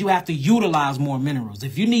that means you have to utilize more minerals.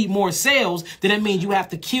 If you need more cells, then that means you have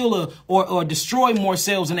to kill or destroy more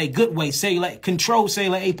cells in a good way, control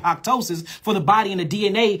cellular apoptosis for the body, and the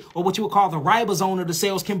DNA, or what you would call the ribosome of the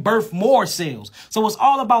cells, can birth more cells. So it's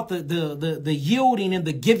all about the yielding and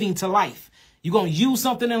the giving to life. You're going to use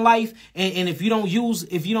something in life, and if you don't use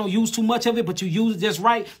too much of it, but you use it just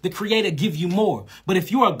right, the creator give you more. But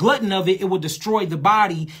if you're a glutton of it, it will destroy the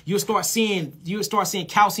body. You'll start seeing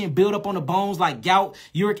calcium build up on the bones like gout,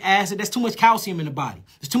 uric acid. There's too much calcium in the body.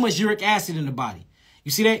 There's too much uric acid in the body. You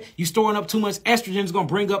see that? You storing up too much estrogen is going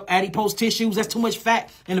to bring up adipose tissues. That's too much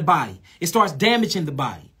fat in the body. It starts damaging the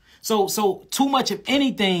body. So too much of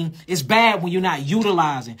anything is bad when you're not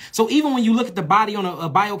utilizing. So even when you look at the body on a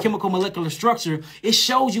biochemical molecular structure, it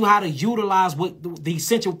shows you how to utilize what the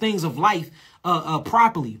essential things of life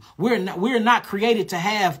properly. We're not created to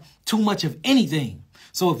have too much of anything.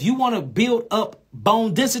 So if you want to build up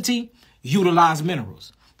bone density, utilize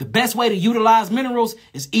minerals. The best way to utilize minerals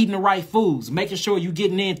is eating the right foods, making sure you're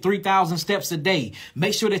getting in 3,000 steps a day.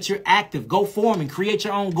 Make sure that you're active. Go farm and create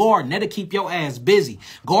your own garden. That'll keep your ass busy.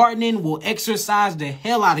 Gardening will exercise the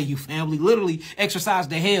hell out of you, family. Literally exercise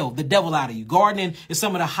the devil out of you. Gardening is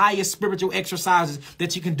some of the highest spiritual exercises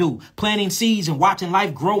that you can do. Planting seeds and watching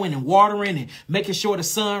life growing and watering and making sure the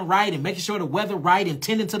sun right and making sure the weather right and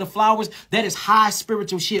tending to the flowers. That is high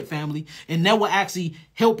spiritual shit, family. And that will actually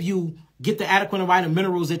help you get the adequate amount of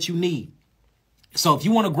minerals that you need. So if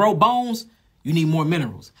you want to grow bones, you need more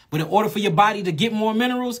minerals. But in order for your body to get more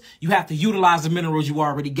minerals, you have to utilize the minerals you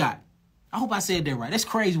already got. I hope I said that right. That's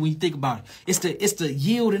crazy when you think about it. It's the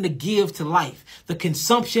yield and the give to life, the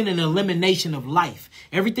consumption and elimination of life.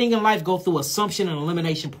 Everything in life goes through assumption and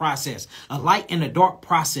elimination process, a light and a dark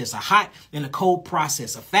process, a hot and a cold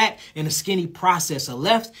process, a fat and a skinny process, a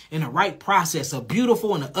left and a right process, a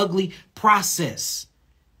beautiful and an ugly process.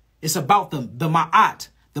 It's about the ma'at,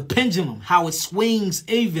 the pendulum, how it swings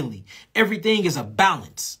evenly. Everything is a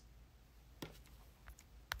balance.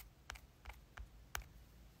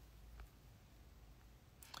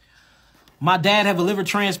 My dad have a liver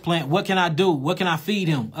transplant. What can I do? What can I feed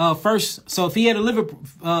him? First, so if he had a liver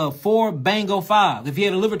 4, bango 5. If he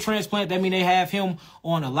had a liver transplant, that means they have him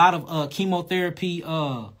on a lot of chemotherapy,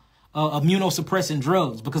 immunosuppressant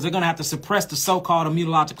drugs, because they're going to have to suppress the so-called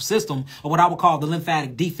immunological system, or what I would call the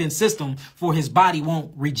lymphatic defense system, for his body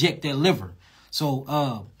won't reject that liver. So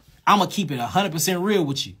I'm going to keep it 100% real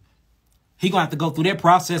with you. He going to have to go through that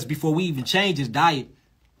process before we even change his diet.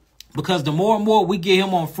 Because the more and more we get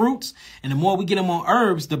him on fruits and the more we get him on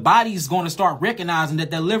herbs, the body's going to start recognizing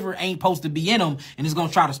that the liver ain't supposed to be in him, and it's going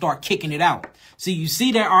to try to start kicking it out. See, you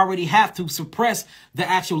see, they already have to suppress the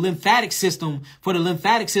actual lymphatic system for the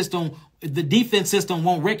lymphatic system the defense system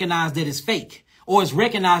won't recognize that it's fake. Or it's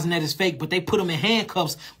recognizing that it's fake, but they put them in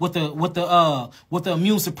handcuffs with the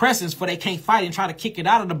immune suppressants for they can't fight and try to kick it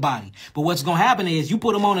out of the body. But what's going to happen is you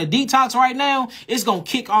put them on a detox right now, it's going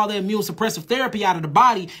to kick all the immune suppressive therapy out of the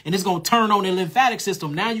body, and it's going to turn on the lymphatic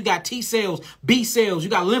system. Now you got T cells, B cells, you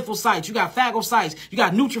got lymphocytes, you got phagocytes, you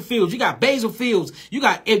got neutrophils, you got basophils, you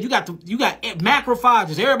got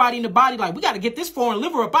macrophages. Everybody in the body like, we got to get this foreign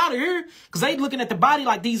liver up out of here, because they looking at the body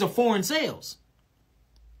like these are foreign cells.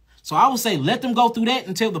 So I would say let them go through that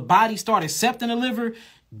until the body start accepting the liver.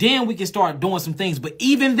 Then we can start doing some things. But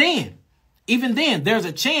even then, there's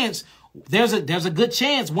a chance, there's a good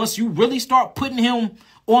chance once you really start putting him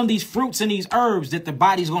on these fruits and these herbs that the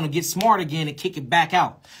body's going to get smart again and kick it back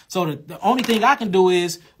out. So the only thing I can do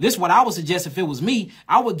is, this is what I would suggest if it was me,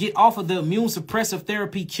 I would get off of the immune suppressive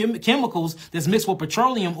therapy chemicals that's mixed with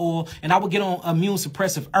petroleum oil, and I would get on immune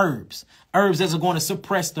suppressive herbs. Herbs that are going to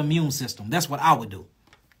suppress the immune system. That's what I would do.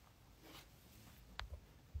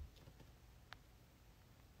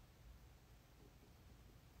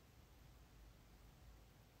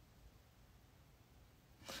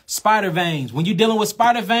 Spider veins. When you're dealing with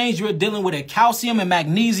spider veins, you're dealing with a calcium and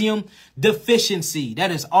magnesium deficiency.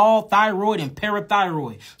 That is all thyroid and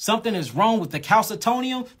parathyroid. Something is wrong with the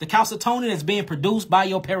calcitonin that's being produced by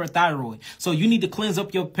your parathyroid. So you need to cleanse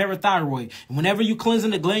up your parathyroid. And whenever you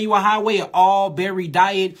cleansing the glandular highway, an all-berry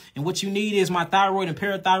diet, and what you need is my thyroid and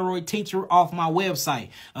parathyroid tincture off my website.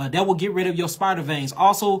 That will get rid of your spider veins.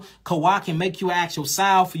 Also, Kawa can make you an actual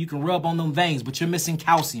salve you can rub on them veins, but you're missing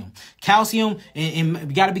calcium. Calcium, and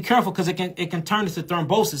you got to be careful because it can turn into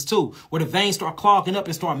thrombosis too, where the veins start clogging up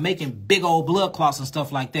and start making big old blood clots and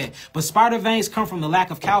stuff like that. But spider veins come from the lack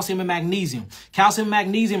of calcium and magnesium. Calcium and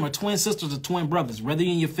magnesium are twin sisters or twin brothers, whether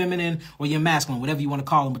you're in your feminine or your masculine, whatever you want to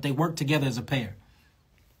call them, but they work together as a pair.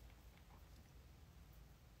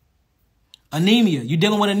 Anemia. You're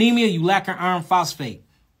dealing with anemia, you lack an iron phosphate.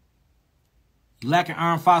 You lack an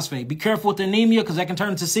iron phosphate. Be careful with anemia because that can turn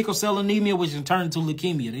into sickle cell anemia, which can turn into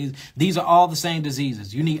leukemia. These are all the same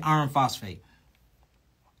diseases. You need iron phosphate.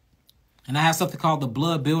 And I have something called the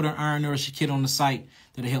Blood Builder Iron Nourisher Kit on the site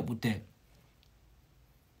that'll help with that.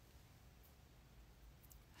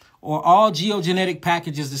 Or all geogenetic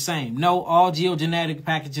packages the same? No, all geogenetic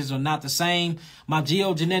packages are not the same. My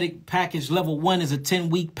geogenetic package level 1 is a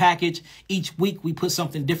 10-week package. Each week we put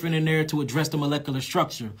something different in there to address the molecular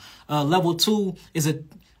structure. Level 2 is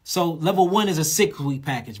level 1 is a 6-week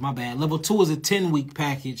package, my bad. Level 2 is a 10-week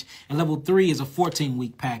package, and level 3 is a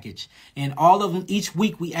 14-week package. And all of them, each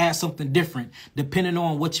week we add something different depending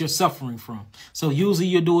on what you're suffering from. So usually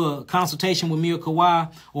you'll do a consultation with me or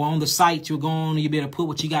Kawhi, or on the site you'll go on and you'll be able to put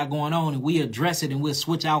what you got going on, and we address it, and we'll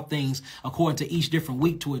switch out things according to each different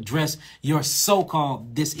week to address your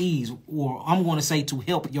so-called disease, or I'm going to say to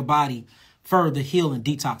help your body further heal and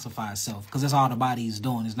detoxify itself, because that's all the body is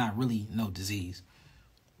doing. It's not really no disease.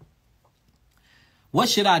 What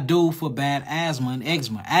should I do for bad asthma and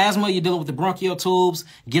eczema? Asthma, you're dealing with the bronchial tubes.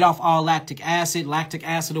 Get off all lactic acid. Lactic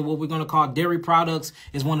acid, or what we're going to call dairy products,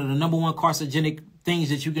 is one of the #1 carcinogenic things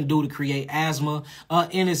that you can do to create asthma.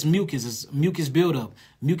 And it's mucus. It's mucus buildup.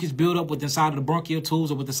 Mucus buildup with inside of the bronchial tubes,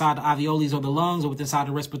 or with inside the alveoli or the lungs, or with inside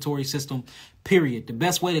the respiratory system, period. The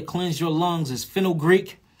best way to cleanse your lungs is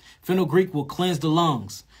fenugreek. Fenugreek will cleanse the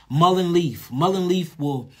lungs. Mullein leaf. Mullein leaf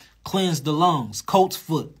will cleanse the lungs. Coat's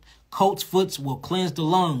foot. Coat's foot will cleanse the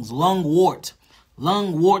lungs. Lungwort.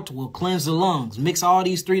 Lungwort will cleanse the lungs. Mix all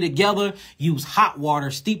these three together. Use hot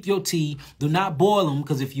water. Steep your tea. Do not boil them,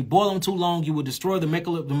 because if you boil them too long, you will destroy the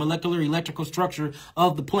molecular electrical structure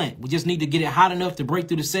of the plant. We just need to get it hot enough to break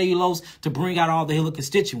through the cellulose to bring out all the healing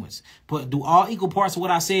constituents. But do all equal parts of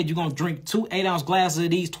what I said. You're going to drink 2 8-ounce glasses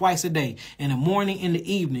of these twice a day. In the morning, in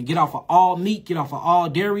the evening. Get off of all meat. Get off of all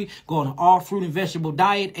dairy. Go on an all fruit and vegetable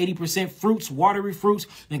diet. 80% fruits, watery fruits.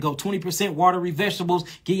 And go 20% watery vegetables.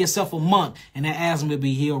 Give yourself a month. And that asthma will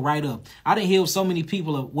be healed right up. I done healed so many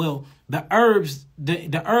people. Well, the herbs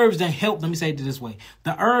that help. Let me say it this way.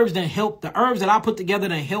 The herbs that I put together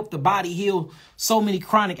that help the body heal so many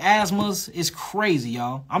chronic asthmas is crazy,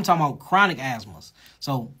 y'all. I'm talking about chronic asthmas.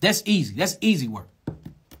 So that's easy. That's easy work.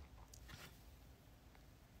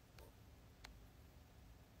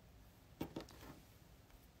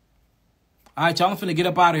 All right, y'all, I'm finna get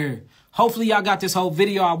up out of here. Hopefully y'all got this whole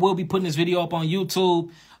video. I will be putting this video up on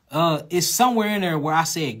YouTube. It's somewhere in there where I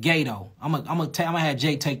said gay though. I'm gonna have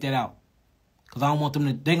Jay take that out, because I don't want them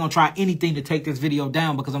to. They're gonna try anything to take this video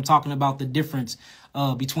down, because I'm talking about the difference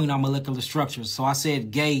between our molecular structures. So I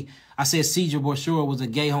said gay. I said Cedar Brochure was a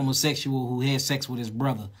gay homosexual who had sex with his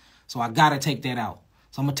brother. So I gotta take that out.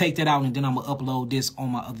 So I'm going to take that out and then I'm going to upload this on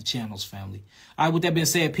my other channels, family. All right, with that being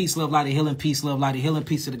said, peace, love, light, and healing. Peace, love, light, and healing.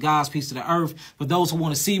 Peace to the gods, peace to the earth. For those who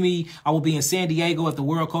want to see me, I will be in San Diego at the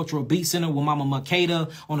World Cultural Beat Center with Mama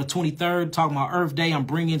Makeda on the 23rd, talking about Earth Day. I'm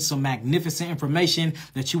bringing some magnificent information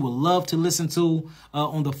that you will love to listen to.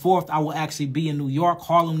 On the 4th, I will actually be in New York,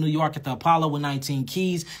 Harlem, New York at the Apollo with 19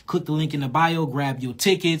 Keys. Click the link in the bio, grab your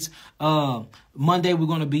tickets. Monday, we're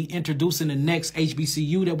going to be introducing the next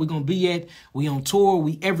HBCU that we're going to be at. We on tour.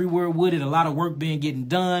 We everywhere with it. A lot of work getting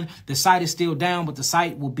done. The site is still down, but the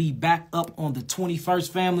site will be back up on the 21st,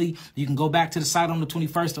 family. You can go back to the site on the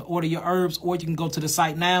 21st to order your herbs, or you can go to the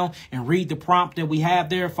site now and read the prompt that we have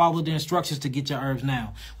there. Follow the instructions to get your herbs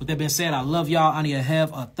now. With that being said, I love y'all. Ani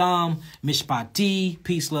Ahev Atham, Mishpati.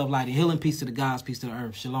 Peace, love, light, and healing. Peace to the gods. Peace to the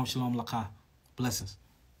earth. Shalom, shalom, lakah. Blessings.